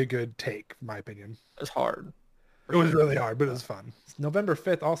really good take, in my opinion. It's hard. It was really hard, but it was fun. November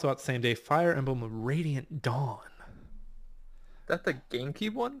 5th, also out the same day, Fire Emblem Radiant Dawn. Is that the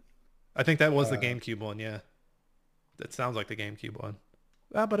GameCube one? I think that was the GameCube one, yeah. That sounds like the GameCube one.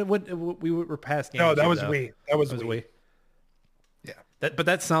 But we were past GameCube. No, that was though. Wii. That was That was Wii. Wii. Yeah. But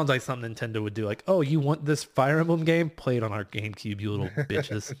that sounds like something Nintendo would do. Like, oh, you want this Fire Emblem game? Play it on our GameCube, you little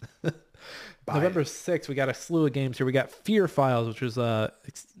bitches. November 6th, we got a slew of games here. We got Fear Files, which was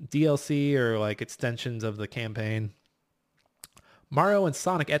DLC or like extensions of the campaign. Mario and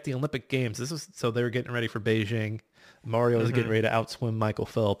Sonic at the Olympic Games. So they were getting ready for Beijing. Mario was getting ready to outswim Michael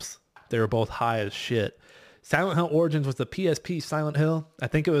Phelps. They were both high as shit. Silent Hill Origins was the PSP Silent Hill. I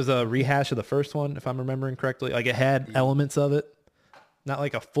think it was a rehash of the first one, if I'm remembering correctly. Like it had elements of it. Not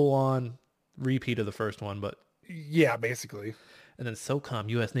like a full-on repeat of the first one, but... Yeah, basically. And then SOCOM,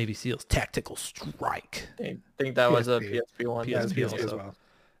 U.S. Navy SEALs, Tactical Strike. I think that was a PSP. PSP one. Yeah, PSP PSP as also. well.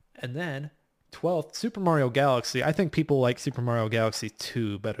 And then 12th, Super Mario Galaxy. I think people like Super Mario Galaxy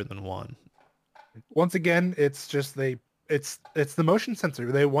 2 better than 1. Once again, it's just it's the motion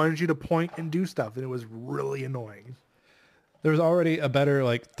sensor. They wanted you to point and do stuff, and it was really annoying. There was already a better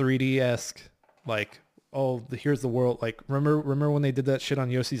like 3D-esque like, oh, here's the world. Like remember when they did that shit on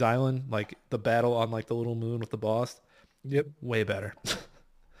Yoshi's Island? Like the battle on like the little moon with the boss? Yep. Way better.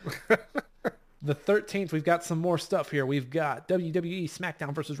 The 13th, we've got some more stuff here. We've got WWE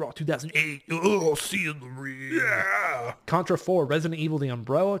SmackDown vs. Raw 2008. Oh, see you in the ring. Yeah. Contra 4, Resident Evil The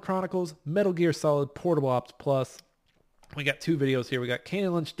Umbrella Chronicles, Metal Gear Solid Portable Ops Plus. We got 2 videos here. We got Kane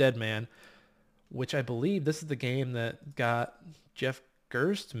and Lynch Dead Man, which I believe this is the game that got Jeff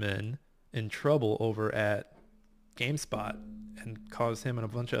Gerstmann in trouble over at GameSpot and caused him and a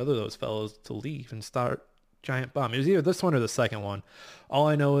bunch of those fellows to leave and start Giant Bomb. It was either this one or the second one. All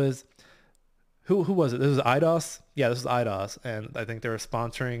I know is who was it? This was IDOS? Yeah, this is IDOS. And I think they were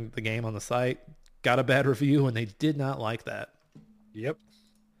sponsoring the game on the site. Got a bad review and they did not like that. Yep.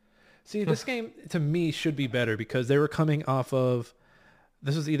 See, this game to me should be better because they were coming off of,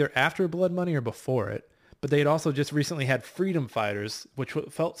 this was either after Blood Money or before it, but they had also just recently had Freedom Fighters, which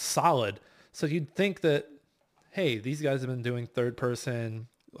felt solid. So you'd think that, hey, these guys have been doing third person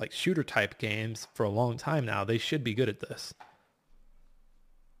like shooter type games for a long time now. They should be good at this.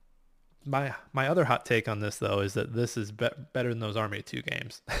 My other hot take on this though is that this is better than those Army of Two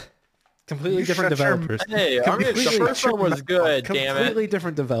games. Completely You different shut your developers. Hey, Army of the Completely first one was good, damn it. Completely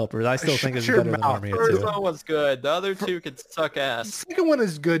different developers. I still think it's Shut your better than mouth. Army of First Two. one was good. The other two could suck The ass. second one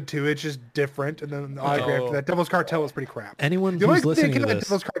is good too. It's just different. And then I agree after that. Devil's Cartel was pretty crap. Anyone The only who's listening thing to about this,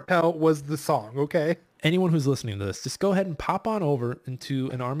 Devil's Cartel was the song. Okay. anyone who's listening to this, just go ahead and pop on over into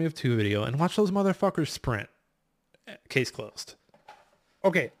an Army of Two video and watch those motherfuckers sprint. Case closed.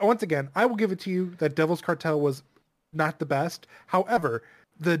 Okay, once again, I will give it to you that Devil's Cartel was not the best. However,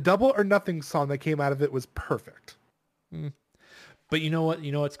 the Double or Nothing song that came out of it was perfect. But you know what?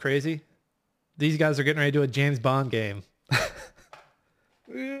 You know what's crazy? These guys are getting ready to do a James Bond game.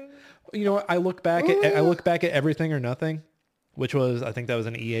 You know what? I look back at Everything or Nothing, which was, I think that was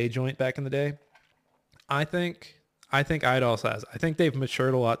an EA joint back in the day. I think Eidos has. I think they've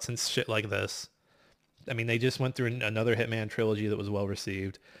matured a lot since shit like this. I mean, they just went through another Hitman trilogy that was well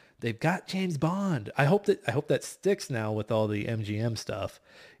received. They've got James Bond. I hope that sticks now with all the MGM stuff,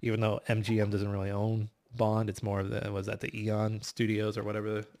 even though MGM doesn't really own Bond. It's more of the Eon Studios or whatever,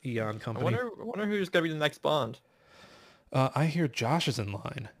 the Eon company. I wonder who's gonna be the next Bond. I hear Josh is in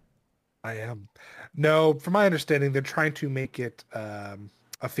line. I am. No, from my understanding, they're trying to make it a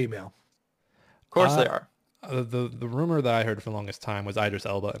female. Of course they are. The rumor that I heard for the longest time was Idris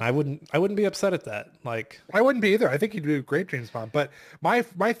Elba, and I wouldn't be upset at that. Like, I wouldn't be either. I think he'd do a great James Bond. But my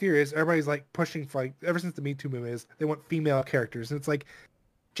theory is everybody's like pushing for, like, ever since the Me Too movement is they want female characters, and it's like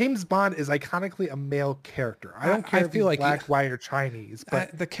James Bond is iconically a male character. I don't care if he's black, white, or Chinese.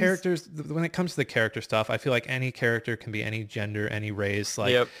 But the characters, when it comes to the character stuff, I feel like any character can be any gender, any race.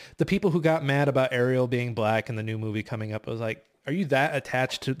 Like the people who got mad about Ariel being black in the new movie coming up, I was like, are you that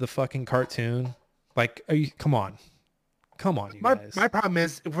attached to the fucking cartoon? Like, come on, you guys. My problem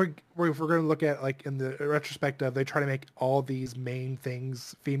is if we're going to look at, like, in the retrospective, they try to make all these main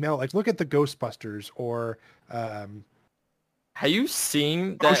things female. Like, look at the Ghostbusters or have you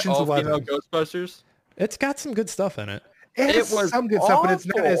seen that Ocean's all-female 11. Ghostbusters? It's got some good stuff in it. It was some good stuff,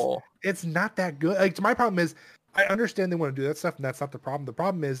 but awful. it's not that good. Like, my problem is I understand they want to do that stuff, and that's not the problem. The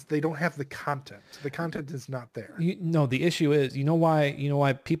problem is they don't have the content. The content is not there. The issue is, you know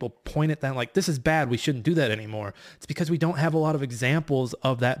why people point at that like, this is bad, we shouldn't do that anymore. It's because we don't have a lot of examples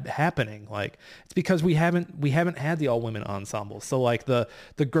of that happening. Like, it's because we haven't had the all women ensembles. So like the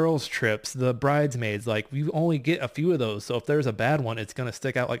girls trips, the bridesmaids, like we only get a few of those. So if there's a bad one, it's going to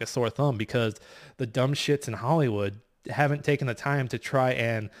stick out like a sore thumb because the dumb shits in Hollywood haven't taken the time to try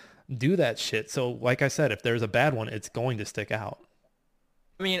and do that shit. So like I said, if there's a bad one, it's going to stick out.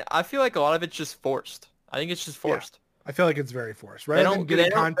 I mean, I feel like a lot of it's just forced. I think it's just forced. Yeah, I feel like it's very forced. They don't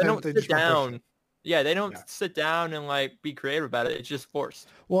sit down. Yeah, they don't sit down and like be creative about it. It's just forced.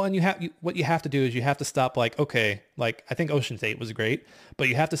 Well, and what you have to do is you have to stop, like, okay, like I think Ocean's 8 was great, but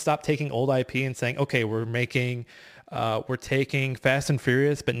you have to stop taking old IP and saying, okay, we're taking Fast and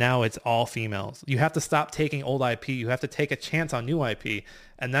Furious, but now it's all females. You have to stop taking old IP. You have to take a chance on new IP.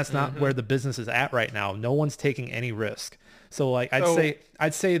 And that's not where the business is at right now. No one's taking any risk. So like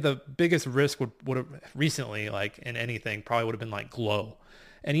I'd say the biggest risk would have recently, like in anything, probably would have been like Glow.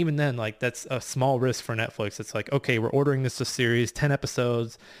 And even then, like that's a small risk for Netflix. It's like, okay, we're ordering this a series, 10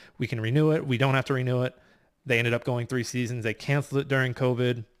 episodes. We can renew it. We don't have to renew it. They ended up going 3 seasons. They canceled it during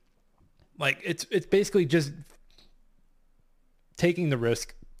COVID. Like it's basically just taking the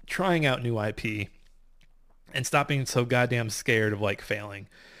risk, trying out new IP, and stop being so goddamn scared of like failing,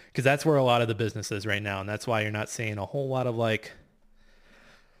 because that's where a lot of the business is right now, and that's why you're not seeing a whole lot of like.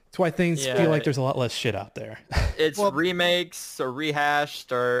 That's why things feel like there's a lot less shit out there. It's remakes or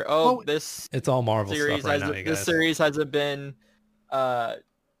rehashed or this. It's all Marvel series stuff right now, you guys. This series hasn't been. There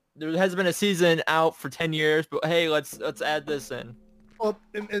hasn't been a season out for 10 years, but hey, let's add this in. Well,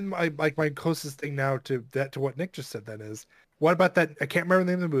 and my closest thing now to what Nick just said then is, what about that? I can't remember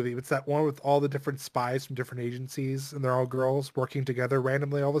the name of the movie. It's that one with all the different spies from different agencies, and they're all girls working together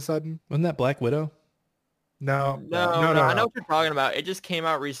randomly all of a sudden. Wasn't that Black Widow? No. I know what you're talking about. It just came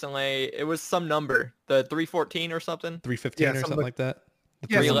out recently. It was some number, the 314 or something. 315 or something like that.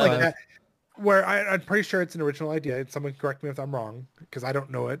 Something like that. Where I'm pretty sure it's an original idea. Someone correct me if I'm wrong, because I don't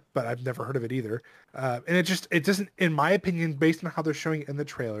know it, but I've never heard of it either. And it doesn't, in my opinion, based on how they're showing it in the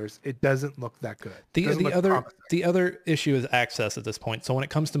trailers, it doesn't look that good. The other issue is access at this point. So when it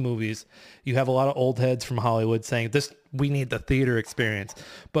comes to movies, you have a lot of old heads from Hollywood saying we need the theater experience.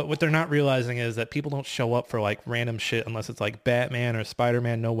 But what they're not realizing is that people don't show up for like random shit unless it's like Batman or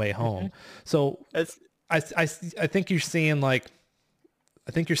Spider-Man No Way Home. So I think you're seeing like.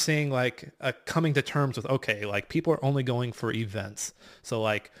 I think you're seeing like a coming to terms with, okay, like people are only going for events. So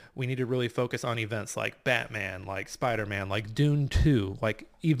like we need to really focus on events like Batman, like Spider-Man, like Dune 2, like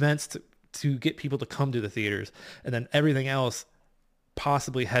events to get people to come to the theaters, and then everything else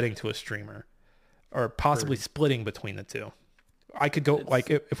possibly heading to a streamer or possibly splitting between the two. I could go like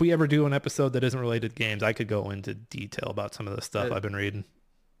if we ever do an episode that isn't related to games, I could go into detail about some of the stuff I've been reading.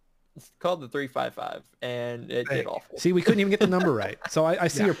 It's called the 355, and it did awful. See, we couldn't even get the number right. So I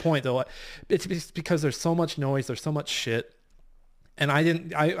see your point, though. It's because there's so much noise, there's so much shit, and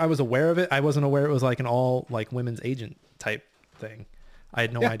I was aware of it. I wasn't aware it was like an all like women's agent type thing. I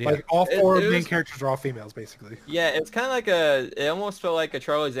had no Yeah, idea. like all It- four it main was- characters are all females, basically. Yeah, it's kind of like it almost felt like a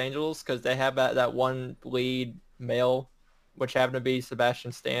Charlie's Angels because they have that one lead male, which happened to be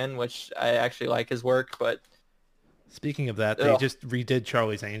Sebastian Stan, which I actually like his work, but Speaking of that, they Ugh. just redid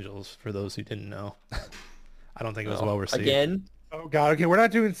Charlie's Angels for those who didn't know. I don't think it was well received. again, Oh god, okay, we're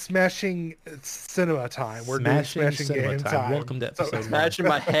not doing smashing cinema time. We're Smashing doing smashing cinema game time. time. Welcome to episode one. smashing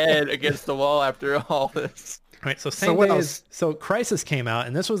my head against the wall after all this. All right, so So same what day else? as, so Crisis came out,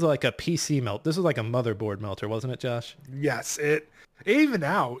 and this was like a PC melt. This was like a motherboard melter, wasn't it, Josh? Yes, even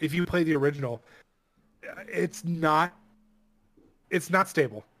now, if you play the original, it's not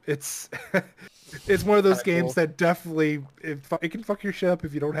stable. It's it's one of those Kinda games cool. that definitely it can fuck your shit up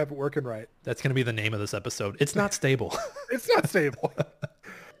if you don't have it working right. That's going to be the name of this episode. It's not stable. It's not stable.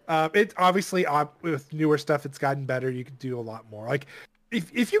 It obviously with newer stuff, it's gotten better. You can do a lot more. Like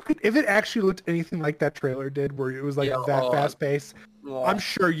if it actually looked anything like that trailer did, where it was like Yeah, that oh, fast paced, Oh, I'm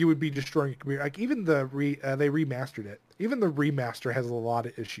sure you would be destroying your computer. Like even they remastered it. Even the remaster has a lot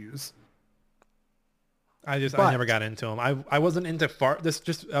of issues. I But- never got into them. I wasn't into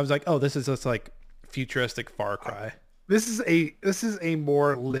I was like, oh, this is just like futuristic Far Cry. This is a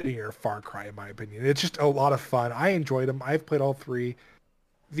more linear Far Cry in my opinion. It's just a lot of fun. I enjoyed them. I've played all three.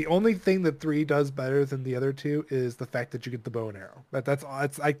 The only thing that 3 does better than the other two is the fact that you get the bow and arrow. That's all.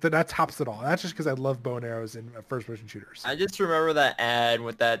 It's like that tops it all. That's just because I love bow and arrows in first person shooters. I just remember that ad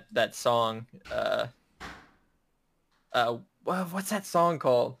with that song. What's that song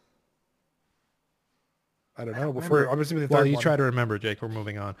called? I don't know. remember. I'm assuming the Well, third you one. try to remember, Jake. We're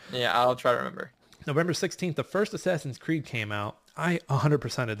moving on. Yeah, I'll try to remember. November 16th, the first Assassin's Creed came out. I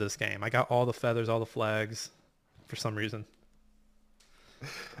 100%ed this game. I got all the feathers, all the flags for some reason.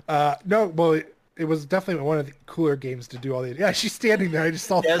 No, well, it was definitely one of the cooler games to do all the. Yeah, she's standing there. I just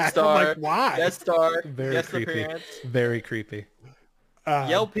saw Guest that. star. I'm like, why? Guest star. Very Guest creepy. appearance. Very creepy.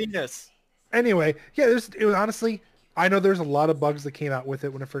 Yell penis. Anyway, yeah, it was honestly, I know there's a lot of bugs that came out with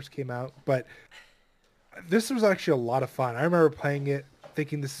it when it first came out, but this was actually a lot of fun. I remember playing it,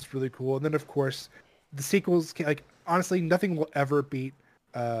 thinking this is really cool, and then of course, the sequels, like honestly, nothing will ever beat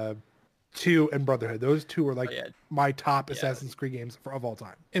 2 and Brotherhood. Those two were like Oh, yeah. my top Assassin's Creed games of all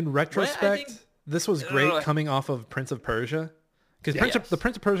time. In retrospect, think- this was great coming off of Prince of Persia. Because Yes. the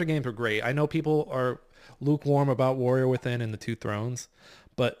Prince of Persia games were great. I know people are lukewarm about Warrior Within and the Two Thrones,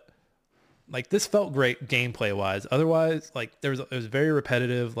 but like this felt great gameplay wise. Otherwise, like it was very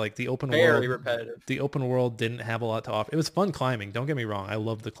repetitive. Like the open Very world, repetitive. the open world didn't have a lot to offer. It was fun climbing. Don't get me wrong. I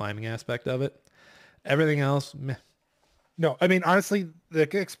love the climbing aspect of it. Everything else, meh. No, I mean honestly, the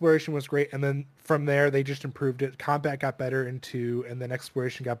exploration was great, and then from there they just improved it. Combat got better in 2, and then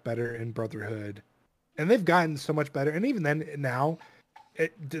exploration got better in Brotherhood, and they've gotten so much better. And even then, now,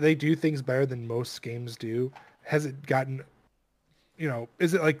 they do things better than most games do. Has it gotten?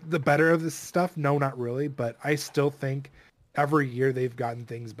 Is it like the better of this stuff? No, not really. But I still think every year they've gotten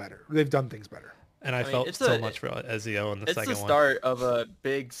things better. They've done things better. And I mean, felt it's so a- much for Ezio in the It's second the one. start of a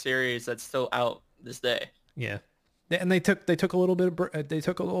big series that's still out this day. Yeah. And they took a little bit of they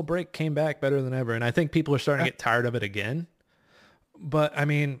took a little break, came back better than ever, and I think people are starting to get tired of it again. But I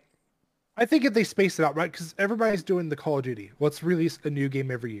mean, I think if they space it out right, because everybody's doing the Call of Duty. Let's release a new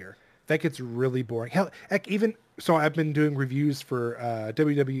game every year. That gets really boring. Hell, heck, even so, I've been doing reviews for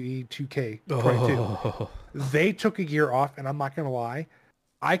WWE 2K22. They took a year off, and I'm not gonna lie,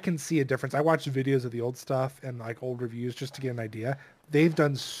 I can see a difference. I watched videos of the old stuff and like old reviews just to get an idea. They've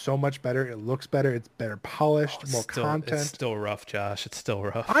done so much better. It looks better. It's better polished, more It's content. still rough, Josh. It's still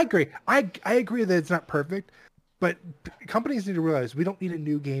rough. I agree. I agree that it's not perfect, but companies need to realize we don't need a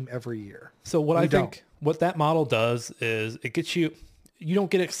new game every year. So what We I think what that model does is it gets you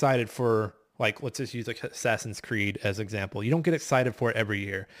don't get excited for, like, let's just use like Assassin's Creed as example. You don't get excited for it every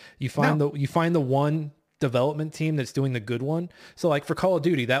year. You find the one development team that's doing the good one. So like for Call of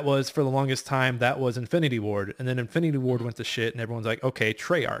Duty, that was for the longest time, that was Infinity Ward. And then Infinity Ward went to shit and everyone's like, okay,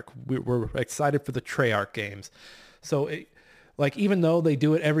 Treyarch. We're excited for the Treyarch games. So like, even though they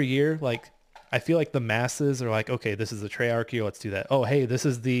do it every year, like I feel like the masses are like, okay, this is the Treyarch year. Let's do that. Oh, hey, this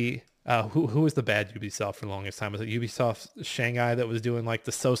is the, who was the bad Ubisoft for the longest time? Was it Ubisoft Shanghai that was doing like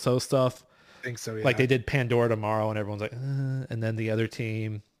the so-so stuff? I think so, yeah. Like they did Pandora Tomorrow and everyone's like, and then the other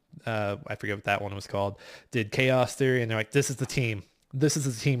team, I forget what that one was called, did Chaos Theory, and they're like, this is the team. This is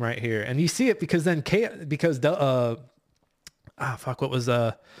the team right here. And you see it because then what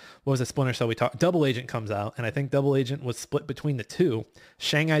was it, Splinter Cell we talked, Double Agent comes out, and I think Double Agent was split between the two.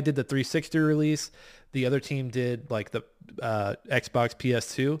 Shanghai did the 360 release. The other team did like the Xbox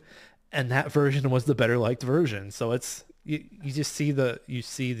PS2, and that version was the better liked version. So it's you just see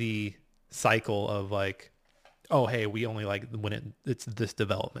the cycle of like, oh, hey, we only like when it's this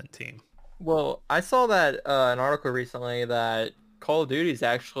development team. Well, I saw that an article recently that Call of Duty is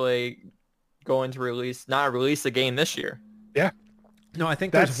actually going to not release a game this year. Yeah. No, I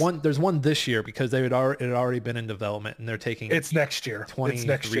think there's one this year because it had already been in development and they're taking It's next year. 23. It's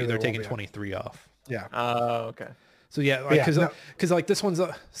next year They're taking 23 off. Yeah. Oh, okay. So yeah, because like this one's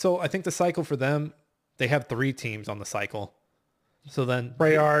so I think the cycle for them, they have 3 teams on the cycle. So then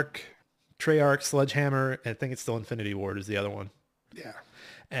Treyarch, Sledgehammer, and I think it's still Infinity Ward is the other one. Yeah.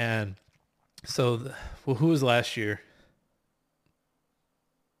 And so, who was last year?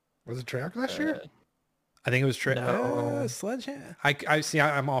 Was it Treyarch last year? I think it was No. Sledgehammer. I see.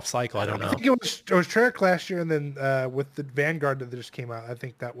 I'm off cycle. I don't know. I think it was Treyarch last year, and then with the Vanguard that just came out, I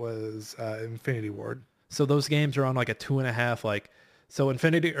think that was Infinity Ward. So those games are on like a 2.5. Like, so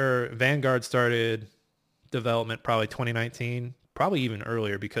Infinity or Vanguard started development probably 2019, probably even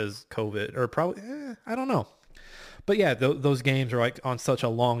earlier because COVID, or probably I don't know. But yeah, those games are like on such a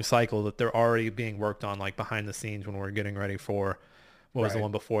long cycle that they're already being worked on like behind the scenes when we're getting ready for what was the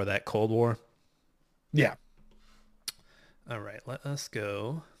one before that, Cold War. Yeah. All right, let us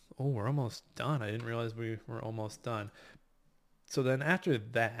go. Oh, we're almost done. I didn't realize we were almost done. So then after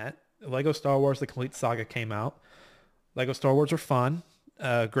that, Lego Star Wars: The Complete Saga came out. Lego Star Wars are fun.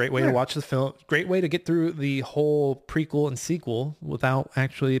 Great way to watch the film. Great way to get through the whole prequel and sequel without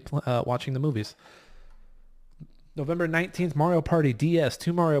actually watching the movies. November 19th, Mario Party DS.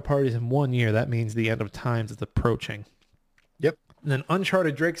 2 Mario Parties in 1 year. That means the end of times is approaching. Yep. And then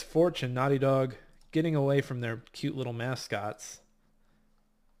Uncharted Drake's Fortune, Naughty Dog getting away from their cute little mascots.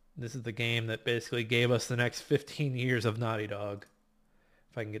 This is the game that basically gave us the next 15 years of Naughty Dog.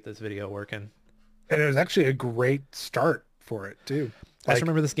 If I can get this video working. And it was actually a great start for it too. I just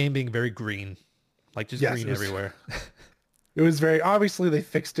remember this game being very green. Like just green everywhere. It was very, obviously they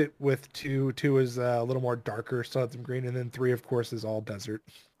fixed it with 2. 2 is a little more darker, still had some green, and then 3 of course is all desert.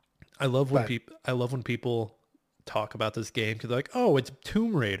 I love when people talk about this game because they're like, oh, it's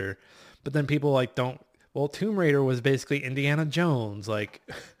Tomb Raider. But then people like Tomb Raider was basically Indiana Jones. Like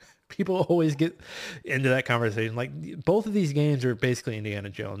people always get into that conversation. Like both of these games are basically Indiana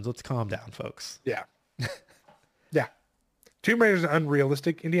Jones. Let's calm down, folks. Yeah. Yeah. Tomb Raider is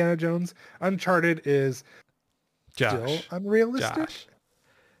unrealistic Indiana Jones. Uncharted is still unrealistic.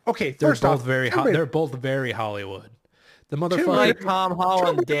 Okay, first off, they're both very Hollywood. The motherfucker, like Tom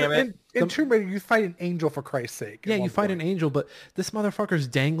Holland, damn it. In Tomb Raider, you fight an angel for Christ's sake. Yeah, you fight an angel, but this motherfucker's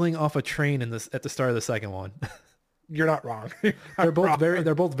dangling off a train at the start of the second one. You're not wrong. They're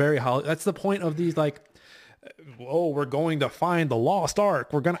both very Hollywood. That's the point of these, like, oh, we're going to find the lost ark.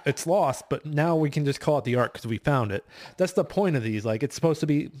 It's lost, but now we can just call it the ark because we found it. That's the point of these. Like, it's supposed to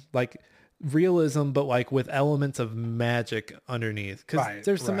be like realism, but like with elements of magic underneath. Because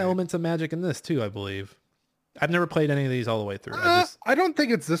there's some elements of magic in this too, I believe. I've never played any of these all the way through. I don't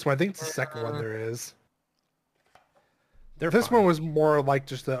think it's this one. I think it's the second one there is. This fine. one was more like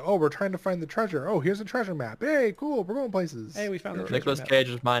just we're trying to find the treasure. Oh, here's a treasure map. Hey, cool. We're going places. Hey, we found the treasure Nicolas map. Cage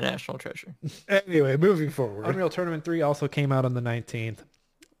is my national treasure. Anyway, moving forward. Unreal Tournament 3 also came out on the 19th.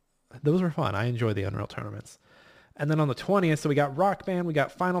 Those were fun. I enjoy the Unreal Tournaments. And then on the 20th, so we got Rock Band, we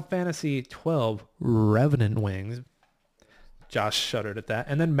got Final Fantasy 12 Revenant Wings. Josh shuddered at that.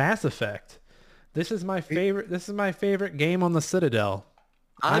 And then Mass Effect. This is my favorite game on the Citadel.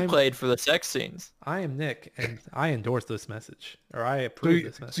 I played for the sex scenes. I am Nick, and I endorse this message, or I approve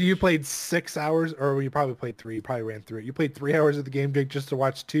this message. So you played 6 hours, or you probably played 3. You probably ran through it. You played 3 hours of the game, Jake, just to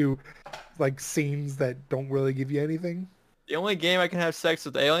watch 2 like scenes that don't really give you anything. The only game I can have sex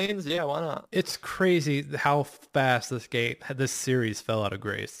with aliens? Yeah, why not? It's crazy how fast this series fell out of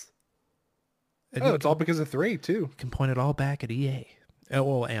grace. And it's all because of 3 too. You can point it all back at EA. Oh,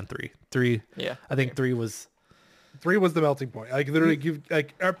 well, and 3. 3. Yeah. I think 3 was 3 was the melting point. Like literally,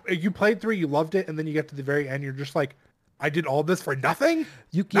 you played 3, you loved it, and then you get to the very end, you're just like, I did all this for nothing.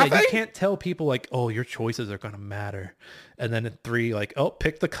 You can't tell people like, oh, your choices are gonna matter, and then at 3, like, oh,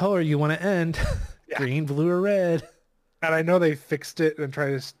 pick the color you want to end, green, blue, or red. And I know they fixed it and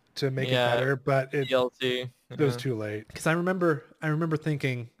tried to make it better, but it was too late. Because I remember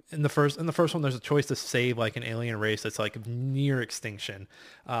thinking. In the first one, there's a choice to save like an alien race that's like near extinction.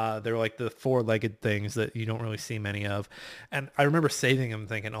 They're like the 4-legged things that you don't really see many of. And I remember saving them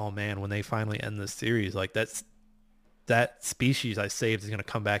thinking, oh man, when they finally end this series, like that species I saved is going to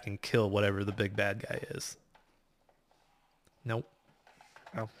come back and kill whatever the big bad guy is. Nope.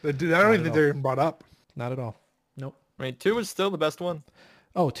 No. I don't even think they're even brought up. Not at all. Nope. I mean, 2 was still the best one.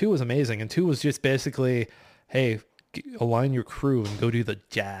 Oh, 2 was amazing. And 2 was just basically, hey, align your crew and go do the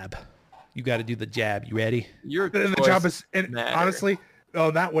jab. You got to do the jab. You ready? Your and the job is, and honestly, Oh,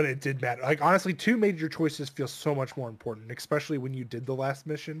 not when it did matter. Like honestly, 2 major choices feel so much more important, especially when you did the last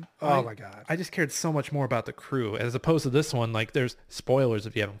mission. Oh my god. I just cared so much more about the crew as opposed to this one. Like, there's spoilers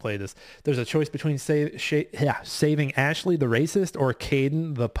if you haven't played this. There's a choice between saving Ashley the racist or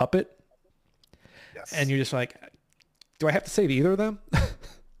Caden the puppet, Yes. and you're just like, do I have to save either of them?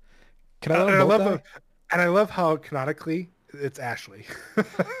 Can I let and I them both love die? and I love how canonically it's Ashley.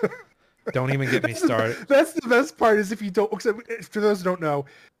 Don't even get me started. That's the best part is if you don't, for those who don't know,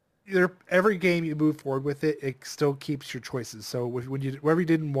 every game you move forward with it, it still keeps your choices. So when you, whatever you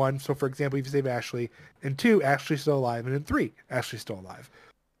did in 1, so for example, if you save Ashley, in 2, Ashley's still alive, and in 3, Ashley's still alive.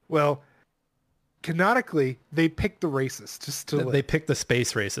 Well, canonically, they picked the racist just to They picked the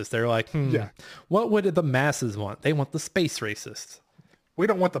space racist. They're like, Yeah. what would the masses want? They want the space racist. We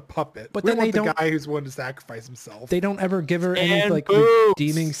don't want the puppet. But We then want they the don't- guy who's willing to sacrifice himself. They don't ever give her any And like boobs.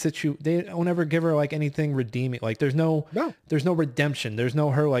 redeeming They don't ever give her like anything redeeming. Like there's no redemption. There's no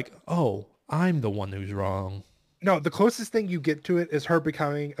her like, oh, I'm the one who's wrong. No, the closest thing you get to it is her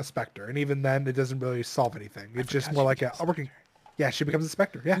becoming a Spectre, and even then, it doesn't really solve anything. It's just more like a working. Yeah, she becomes a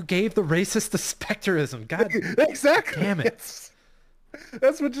Spectre. Yeah, You gave the racist the spectrism. God, exactly. damn it.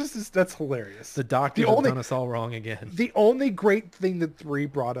 That's what just is. That's hilarious. the doctor The has only- done us all wrong again. The only great thing that 3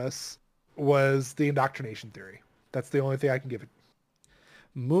 brought us was the indoctrination theory. That's the only thing I can give it.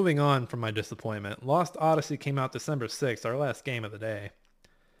 Moving on from my disappointment, Lost Odyssey came out December 6th, our last game of the day.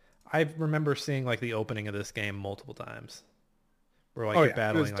 I remember seeing like the opening of this game multiple times. Where like Oh, you're yeah,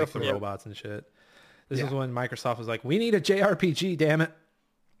 it was battling like the definitely- robots and shit. This Yeah. is when Microsoft was like, we need a JRPG, damn it.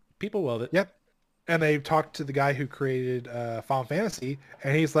 People love it. Yep. And they talked to the guy who created Final Fantasy,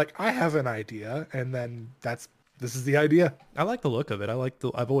 and he's like, "I have an idea," and then this is the idea. I like the look of it.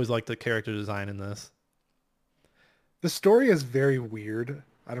 I've always liked the character design in this. The story is very weird.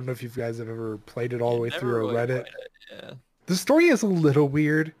 I don't know if you guys have ever played it all the way Never through or really read it. played it. Yeah. The story is a little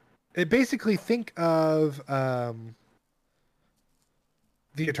weird. It basically think of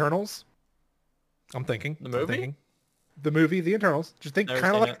the Eternals, I'm thinking. The I'm movie? thinking. the movie, the Eternals. Just think Never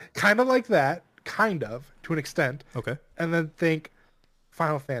kind of seen like that, kind of to an extent, Okay. and then think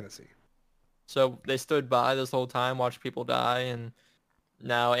Final Fantasy. So they stood by this whole time, watched people die, and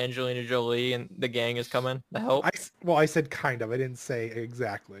now Angelina Jolie and the gang is coming to help. I said kind of. I didn't say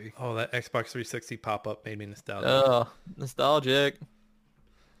exactly. Oh, that Xbox 360 pop-up made me nostalgic. Oh, nostalgic.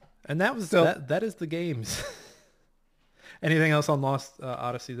 And that was So- that is the games. Anything else on Lost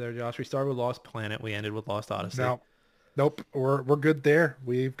Odyssey there, Josh? We started with Lost Planet. We ended with Lost Odyssey. No, nope. We're good there.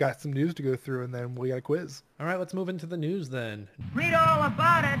 We've got some news to go through, and then we got a quiz. All right, let's move into the news then. Read all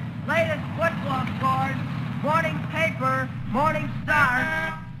about it. Latest football scores. Morning paper. Morning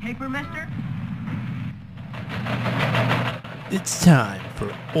Star. Paper, mister? It's time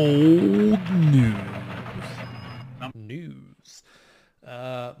for old news. News.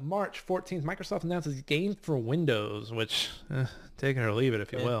 March 14th, Microsoft announces Game for Windows, which, take it or leave it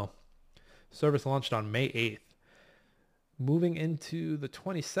if you Yeah. will. Service launched on May 8th. Moving into the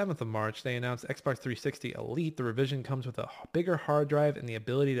 27th of March, they announced Xbox 360 Elite. The revision comes with a bigger hard drive and the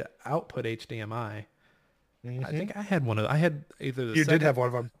ability to output HDMI. I think I had one of. I had either the You second, did have one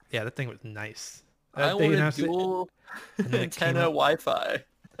of them. Yeah, that thing was nice. I They wanted announced it- dual and then it came antenna out- Wi-Fi.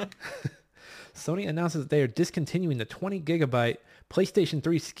 Sony announces that they are discontinuing the 20 gigabyte PlayStation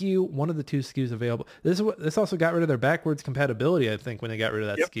 3 SKU, one of the 2 SKUs available. This also got rid of their backwards compatibility, I think, when they got rid of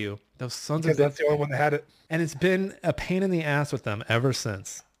that Yep. SKU. Those sons Because of that's the only one that had it. And it's been a pain in the ass with them ever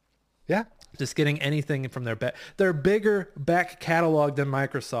since. Yeah. Just getting anything from their their bigger back catalog than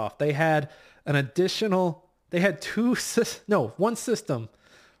Microsoft. They had an additional. They had one system,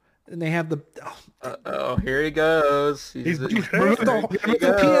 and they have the. Oh, here he goes. He's Here removed he The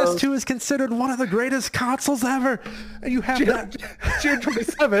goes. PS2 is considered one of the greatest consoles ever, and you have that. June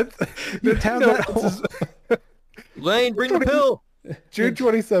 27th. You have that whole- Lane, bring the pill. June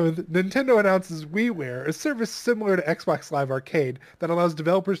 27th, Nintendo announces WiiWare, a service similar to Xbox Live Arcade that allows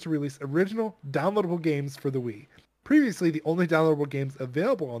developers to release original downloadable games for the Wii. Previously, the only downloadable games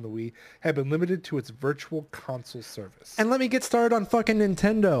available on the Wii had been limited to its virtual console service. And let me get started on fucking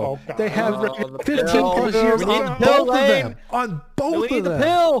Nintendo. Oh, God. They have Oh, the 15 pill. plus years We need on the both pill, of Lane. them. On We both need of the them.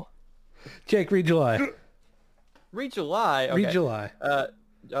 pill. Jake, read July. Read July. Okay. Read July.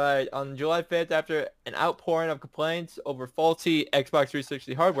 On July 5th, after an outpouring of complaints over faulty Xbox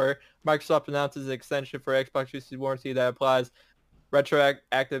 360 hardware, Microsoft announces an extension for Xbox 360 warranty that applies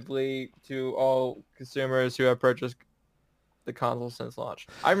retroactively to all consumers who have purchased the console since launch.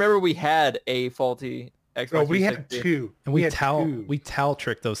 I remember we had a faulty Xbox Oh, we had 360. two. And we we had towel two. we towel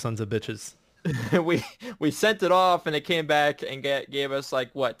trick those sons of bitches. we sent it off and it came back and gave us like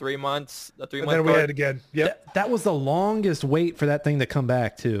what 3 months, a 3 And month then we card. had it again. Yep. That was the longest wait for that thing to come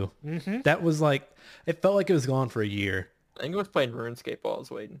back too. That was like, it felt like it was gone for a year. I think I was playing RuneScape while I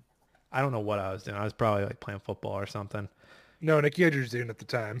was waiting. I don't know what I was doing. I was probably like playing football or something. No, Nick, you had your Zune at the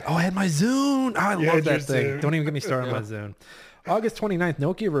time. Oh, I had my Zune. Oh, I You love had your that thing. Zune. Don't even get me started on my Zune. August 29th,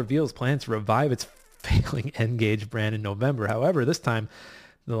 Nokia reveals plans to revive its failing N-Gage brand in November. However, this time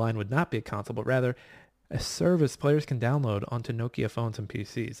the line would not be a console, but rather a service players can download onto Nokia phones and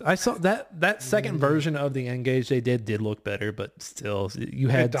PCs. I saw that second version of the N-Gage they did look better, but still, you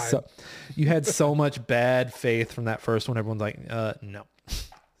had so much bad faith from that first one. Everyone's like, no,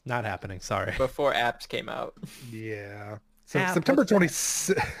 not happening. Sorry. Before apps came out. Yeah. So App, September what's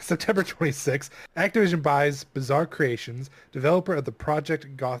that? 26th, Activision buys Bizarre Creations, developer of the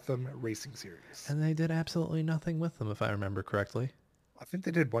Project Gotham racing series. And they did absolutely nothing with them, if I remember correctly. I think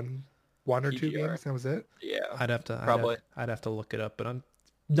they did one or two PGR. games. That was it. Yeah. I'd have to Probably. I'd have to look it up, but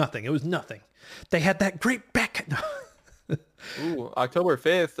nothing. It was nothing. They had that great back. Ooh, October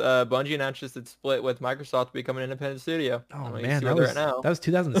 5th, Bungie announces its split with Microsoft to become an independent studio. Oh You man, see that where was they're at now.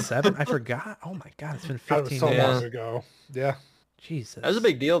 2007. I forgot. Oh my god, it's been That was 15 so years. long ago. Yeah. Jesus. That was a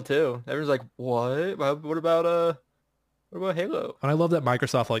big deal too. Everyone's like, "What? What about Halo?" And I love that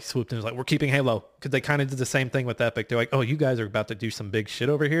Microsoft like swooped in and was like, we're keeping Halo, because they kind of did the same thing with Epic. They're like, oh, you guys are about to do some big shit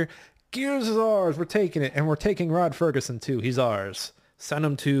over here. Gears is ours. We're taking it, and we're taking Rod Ferguson too. He's ours. Send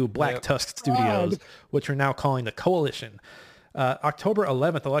him to Black Yep. Tusk Studios, which we're now calling the Coalition. October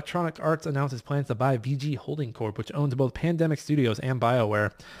 11th, Electronic Arts announces plans to buy VG Holding Corp, which owns both Pandemic Studios and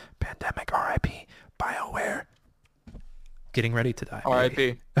BioWare. Pandemic RIP, BioWare. Getting ready to die.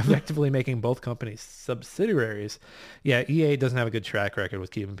 R.I.P. Effectively making both companies subsidiaries. Yeah, EA doesn't have a good track record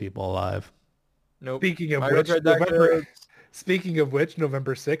with keeping people alive. Nope. Speaking of Microtransactions. which,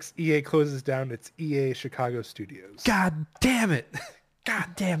 November 6th, EA closes down its EA Chicago studios. God damn it. God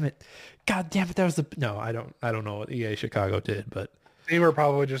damn it. God damn it. That was the... No, I don't know what EA Chicago did, but... They were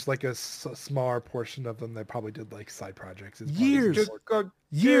probably just like a smaller portion of them. They probably did like side projects. It's probably Years. just-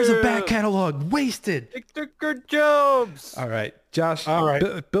 Years of back catalog wasted. They took good jobs. All right, Josh, All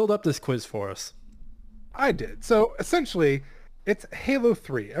right. build up this quiz for us. I did. So essentially, it's Halo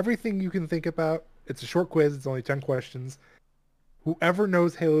 3. Everything you can think about. It's a short quiz. It's only 10 questions. Whoever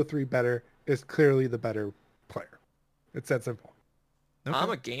knows Halo 3 better is clearly the better player. It's that simple. Okay.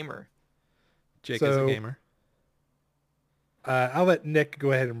 I'm a gamer. Jake is a So- gamer. I'll let Nick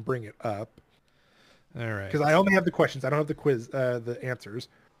go ahead and bring it up All right. because I only have the questions. I don't have the quiz, the answers.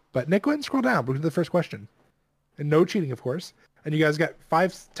 But Nick, go ahead and scroll down. Go to the first question. And no cheating, of course. And you guys got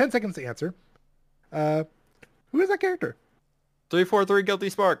 10 seconds to answer. Who is that character? 343 Guilty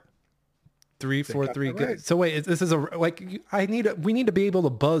Spark. 3, 4, got 3. that right. So wait, this is we need to be able to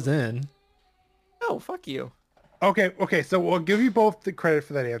buzz in. Oh, fuck you. Okay. So we'll give you both the credit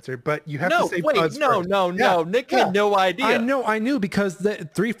for that answer, but you have No, to say wait, buzz no. first. Nick yeah. had no idea. I knew because the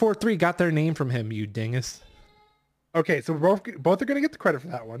 343 got their name from him, you dingus. Okay, so both are gonna get the credit for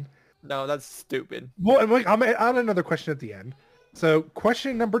that one. No, that's stupid. Well, I'm add another question at the end. So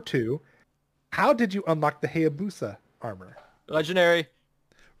question number 2: how did you unlock the Hayabusa armor? Legendary.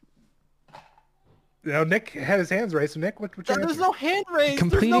 Now Nick had his hands raised. So Nick, what's your There's answer? no hand raised.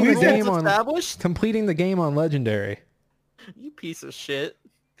 Completing There's the no game rules on- established. Completing the game on Legendary. You piece of shit.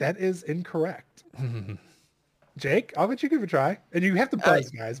 That is incorrect. Jake, I'll let you give it a try, and you have to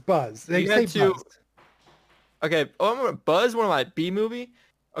buzz, guys. Buzz. They you say had to- buzz. Okay. Oh, I'm gonna buzz one of my B movie.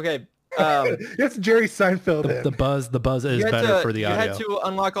 Okay. Um, That's Jerry Seinfeld. The buzz is you had better to, for the you audio. had to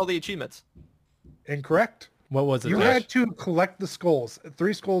unlock all the achievements. Incorrect. What was it? You Josh? had to collect the skulls.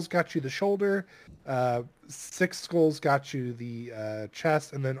 3 skulls got you the shoulder. 6 skulls got you the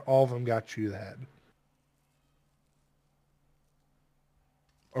chest, and then all of them got you the head.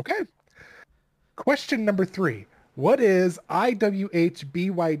 Okay. Question number 3. What is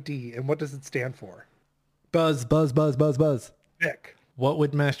IWHBYD and what does it stand for? Buzz. Nick. What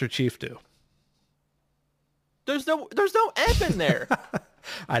would Master Chief do? There's no F in there.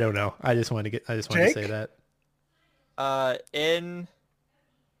 I don't know. I just wanted to Jake? say that. In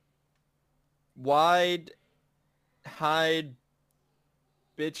wide hide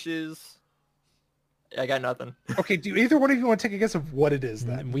bitches. I got nothing. Okay, do either one of you want to take a guess of what it is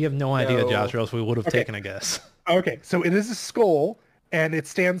then? We have no idea, No. Josh, or else we would have Okay. taken a guess. Okay, so it is a skull, and it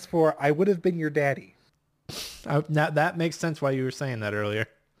stands for I would have been your daddy. That makes sense why you were saying that earlier.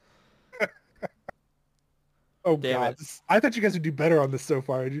 Oh, Damn God. it. I thought you guys would do better on this so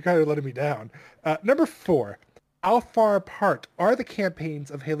far, and you kind of letting me down. Number 4. How far apart are the campaigns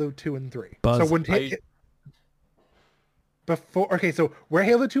of Halo 2 and 3? Buzz. So when Are you- Before, okay, so where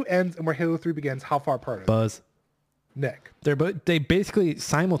Halo 2 ends and where Halo 3 begins, how far apart are they? Buzz. Nick. They basically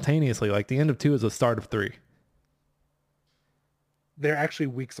simultaneously, like the end of 2 is the start of 3. They're actually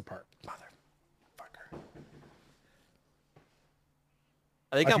weeks apart. Motherfucker.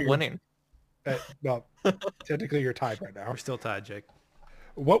 I think I I'm figured- winning. Well, technically you're tied right now. We're still tied, Jake.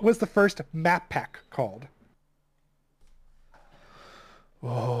 What was the first map pack called?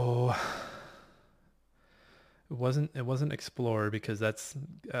 Whoa. It wasn't Explorer because that's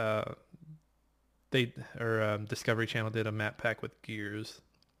Discovery Channel did a map pack with Gears.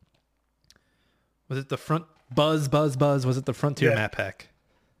 Was it the front Buzz? Was it the Frontier Yeah. map pack?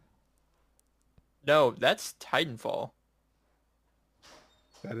 No, that's Titanfall.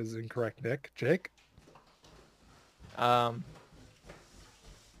 That is incorrect, Nick. Jake?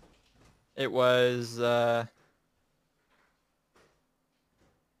 It was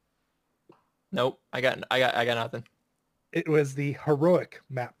nope. I got nothing. It was the Heroic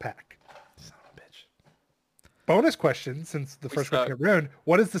map pack. Son of a bitch. Bonus question, since the We first suck. question got ruined.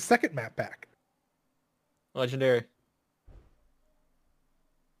 What is the second map pack? Legendary.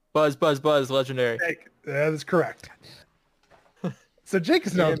 Buzz, legendary. Jake, that is correct. So Jake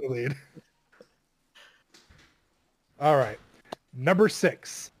is now in the lead. All right. Number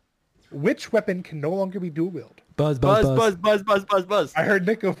 6. Which weapon can no longer be dual wield? Buzz. Buzz. I heard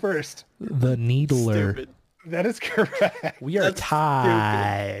Nick go first. The Needler. Stupid. That is correct. We are That's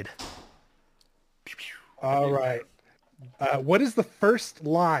tied. All right. What is the first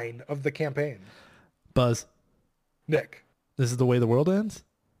line of the campaign? Buzz. Nick. This is the way the world ends?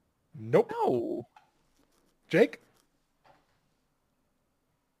 Nope. No. Jake?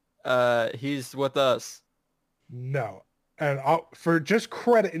 He's with us. No. And for just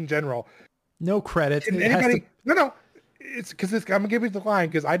credit in general, No credits. can It has anybody... to- No. It's because I'm going to give you the line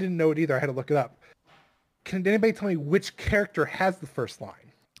because I didn't know it either. I had to look it up. Can anybody tell me which character has the first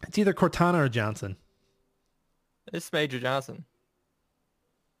line? It's either Cortana or Johnson. It's Major Johnson.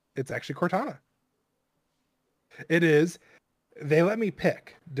 It's actually Cortana. It is, they let me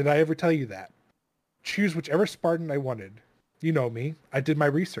pick. Did I ever tell you that? Choose whichever Spartan I wanted. You know me. I did my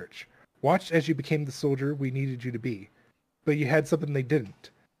research. Watched as you became the soldier we needed you to be. But you had something they didn't.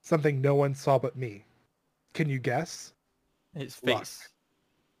 Something no one saw but me. Can you guess? His Luck. face.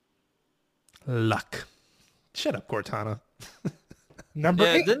 Luck. Shut up, Cortana. Number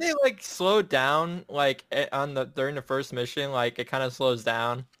Yeah, 8. didn't they like slow down like during the first mission? Like it kind of slows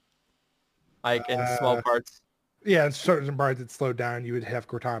down, like in small parts. Yeah, in certain parts it slowed down. You would have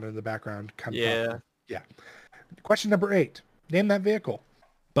Cortana in the background. Kind of Yeah. Yeah. Question number 8. Name that vehicle.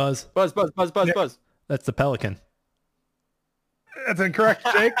 Buzz. Buzz. Yeah. That's the Pelican. That's incorrect,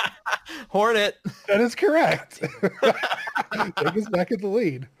 Jake. Hornet. That is correct. Jake is back in the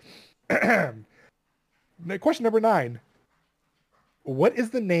lead. Now, question number 9. What is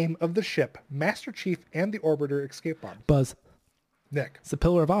the name of the ship Master Chief and the Orbiter escape on? Buzz. Nick. It's the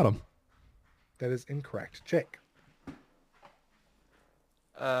Pillar of Autumn. That is incorrect. Jake.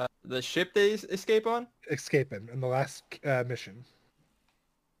 The ship they escape on. Escaping in the last mission.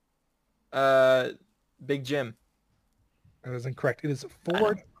 Big Jim. That is incorrect. It is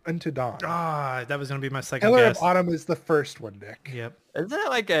Forward Unto Dawn. Ah, that was going to be my second Pillar guess. of Autumn is the first one, Nick. Yep. Isn't that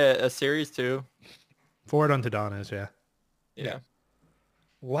like a series too? Forward Unto Dawn is, yeah. Yeah.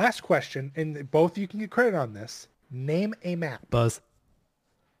 Last question, and both of you can get credit on this. Name a map. Buzz.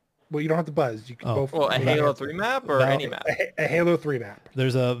 Well, you don't have to buzz. You can Oh. both. Well, a both Halo answer. 3 map or Val- any map? A Halo 3 map.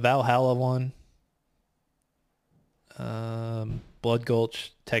 There's a Valhalla one. Blood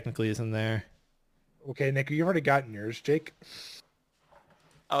Gulch technically is in there. Okay, Nick, you've already gotten yours. Jake.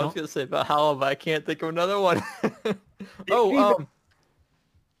 I was Don't- gonna say Valhalla, but I can't think of another one. Oh,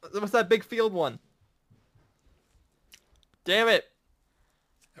 what's that big field one? Damn it!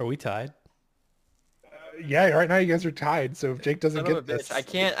 Oh, Are we tied? Yeah, right now you guys are tied. So if Jake doesn't Son of a get this,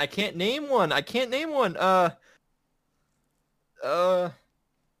 bitch. I can't name one. I can't name one. I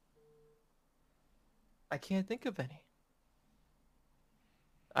can't think of any.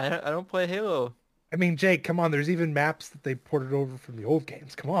 I don't play Halo. I mean, Jake, come on. There's even maps that they ported over from the old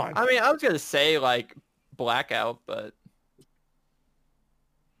games. Come on. I mean, I was gonna say like Blackout, but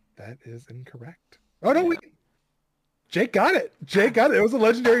That is incorrect. Oh no, Jake got it. Jake got it. It was a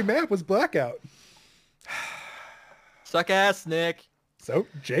legendary map. Was Blackout. suck ass, Nick. So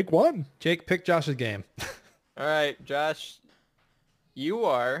Jake won. Jake, pick Josh's game. All right, Josh, you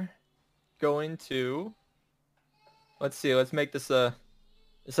are going to. Let's see. Let's make this a.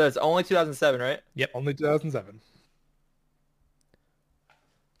 So it's only 2007, right? Only 2007.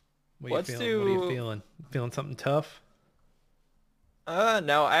 What are Let's you feeling? What are you do- feeling? Feeling something tough?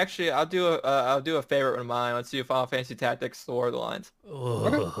 No, actually, I'll do a favorite of mine. Let's do Final Fantasy Tactics: The War of the Lions.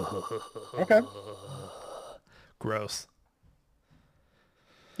 Okay. Gross.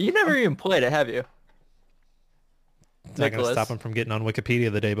 You never even played it, have you? It's not going to Nicholas. stop him from getting on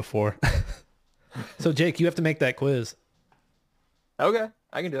Wikipedia the day before. So, Jake, you have to make that quiz. Okay,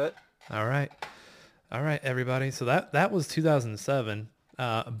 I can do it. All right. All right, everybody. So that was 2007.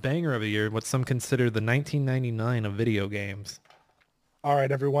 A banger of a year, what some consider the 1999 of video games. All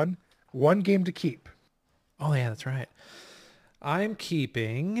right, everyone. One game to keep. Oh, yeah, that's right. I'm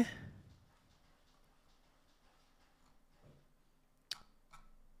keeping...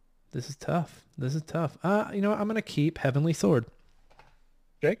 This is tough. This is tough. You know what? I'm going to keep Heavenly Sword.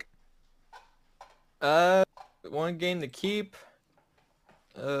 Jake? One game to keep.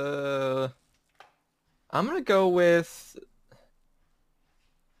 I'm gonna go with.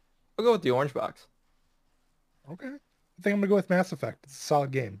 I'll go with the orange box. Okay. I think I'm going to go with Mass Effect. It's a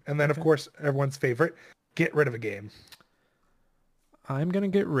solid game. And then, of course, everyone's favorite, get rid of a game. I'm going to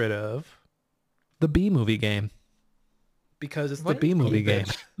get rid of the B-movie game. Because it's What? the B-movie game.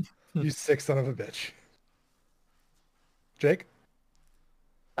 You sick son of a bitch. Jake?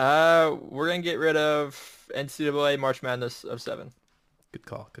 We're gonna get rid of NCAA March Madness of 7. Good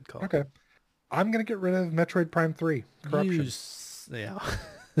call. Good call. Okay. I'm going to get rid of Metroid Prime 3. Corruption. Yeah.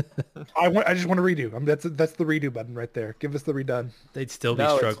 I just want to redo. That's the redo button right there. Give us the redone. They'd still be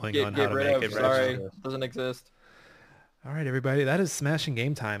No, it's struggling on how get to rid make of. it. Sorry, right. doesn't exist. All right, everybody. That is Smashing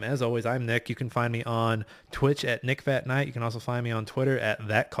Game Time. As always, I'm Nick. You can find me on Twitch at NickFatKnight. You can also find me on Twitter at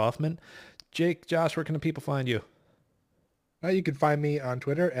ThatKaufman. Jake, Josh, where can the people find you? You can find me on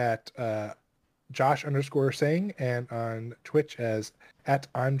Twitter at Josh_saying and on Twitch as at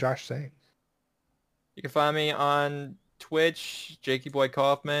I'm Josh saying. You can find me on Twitch, Jakey Boy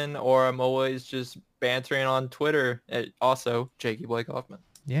Kaufman, or I'm always just bantering on Twitter at also Jakey Boy Kaufman.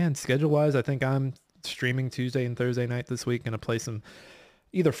 Yeah, and schedule-wise, I think I'm streaming Tuesday and Thursday night this week. Going to play some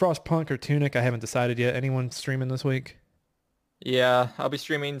either Frostpunk or Tunic. I haven't decided yet. Anyone streaming this week? Yeah, I'll be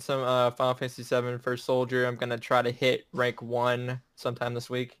streaming some Final Fantasy VII First Soldier. I'm gonna try to hit rank 1 sometime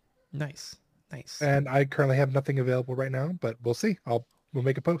this week. Nice. Nice. And I currently have nothing available right now, but we'll see. We'll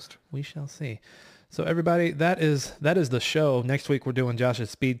make a post. We shall see. So everybody, that is the show. Next week we're doing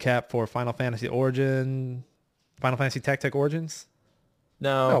Josh's speed cap for Final Fantasy Tactic Origins. Final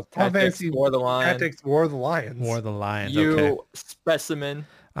No, Tactics Fantasy War of the Lion. Tactics War of the Lions. War of the Lions. You Okay. specimen.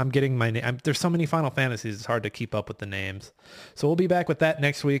 I'm getting my name. There's so many Final Fantasies, it's hard to keep up with the names. So we'll be back with that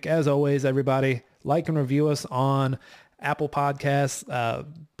next week. As always, everybody, like and review us on Apple Podcasts.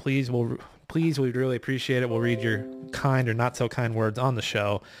 Please, we'd really appreciate it. We'll read your kind or not so kind words on the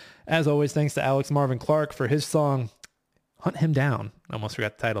show. As always, thanks to Alex Marvin Clark for his song, Hunt Him Down. Almost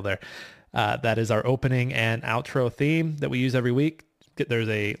forgot the title there. That is our opening and outro theme that we use every week. There's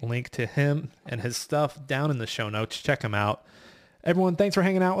a link to him and his stuff down in the show notes. Check him out. Everyone, thanks for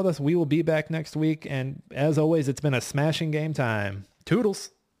hanging out with us. We will be back next week. And as always, it's been a smashing game time. Toodles.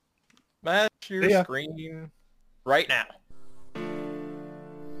 Smash your Yeah. screen right now.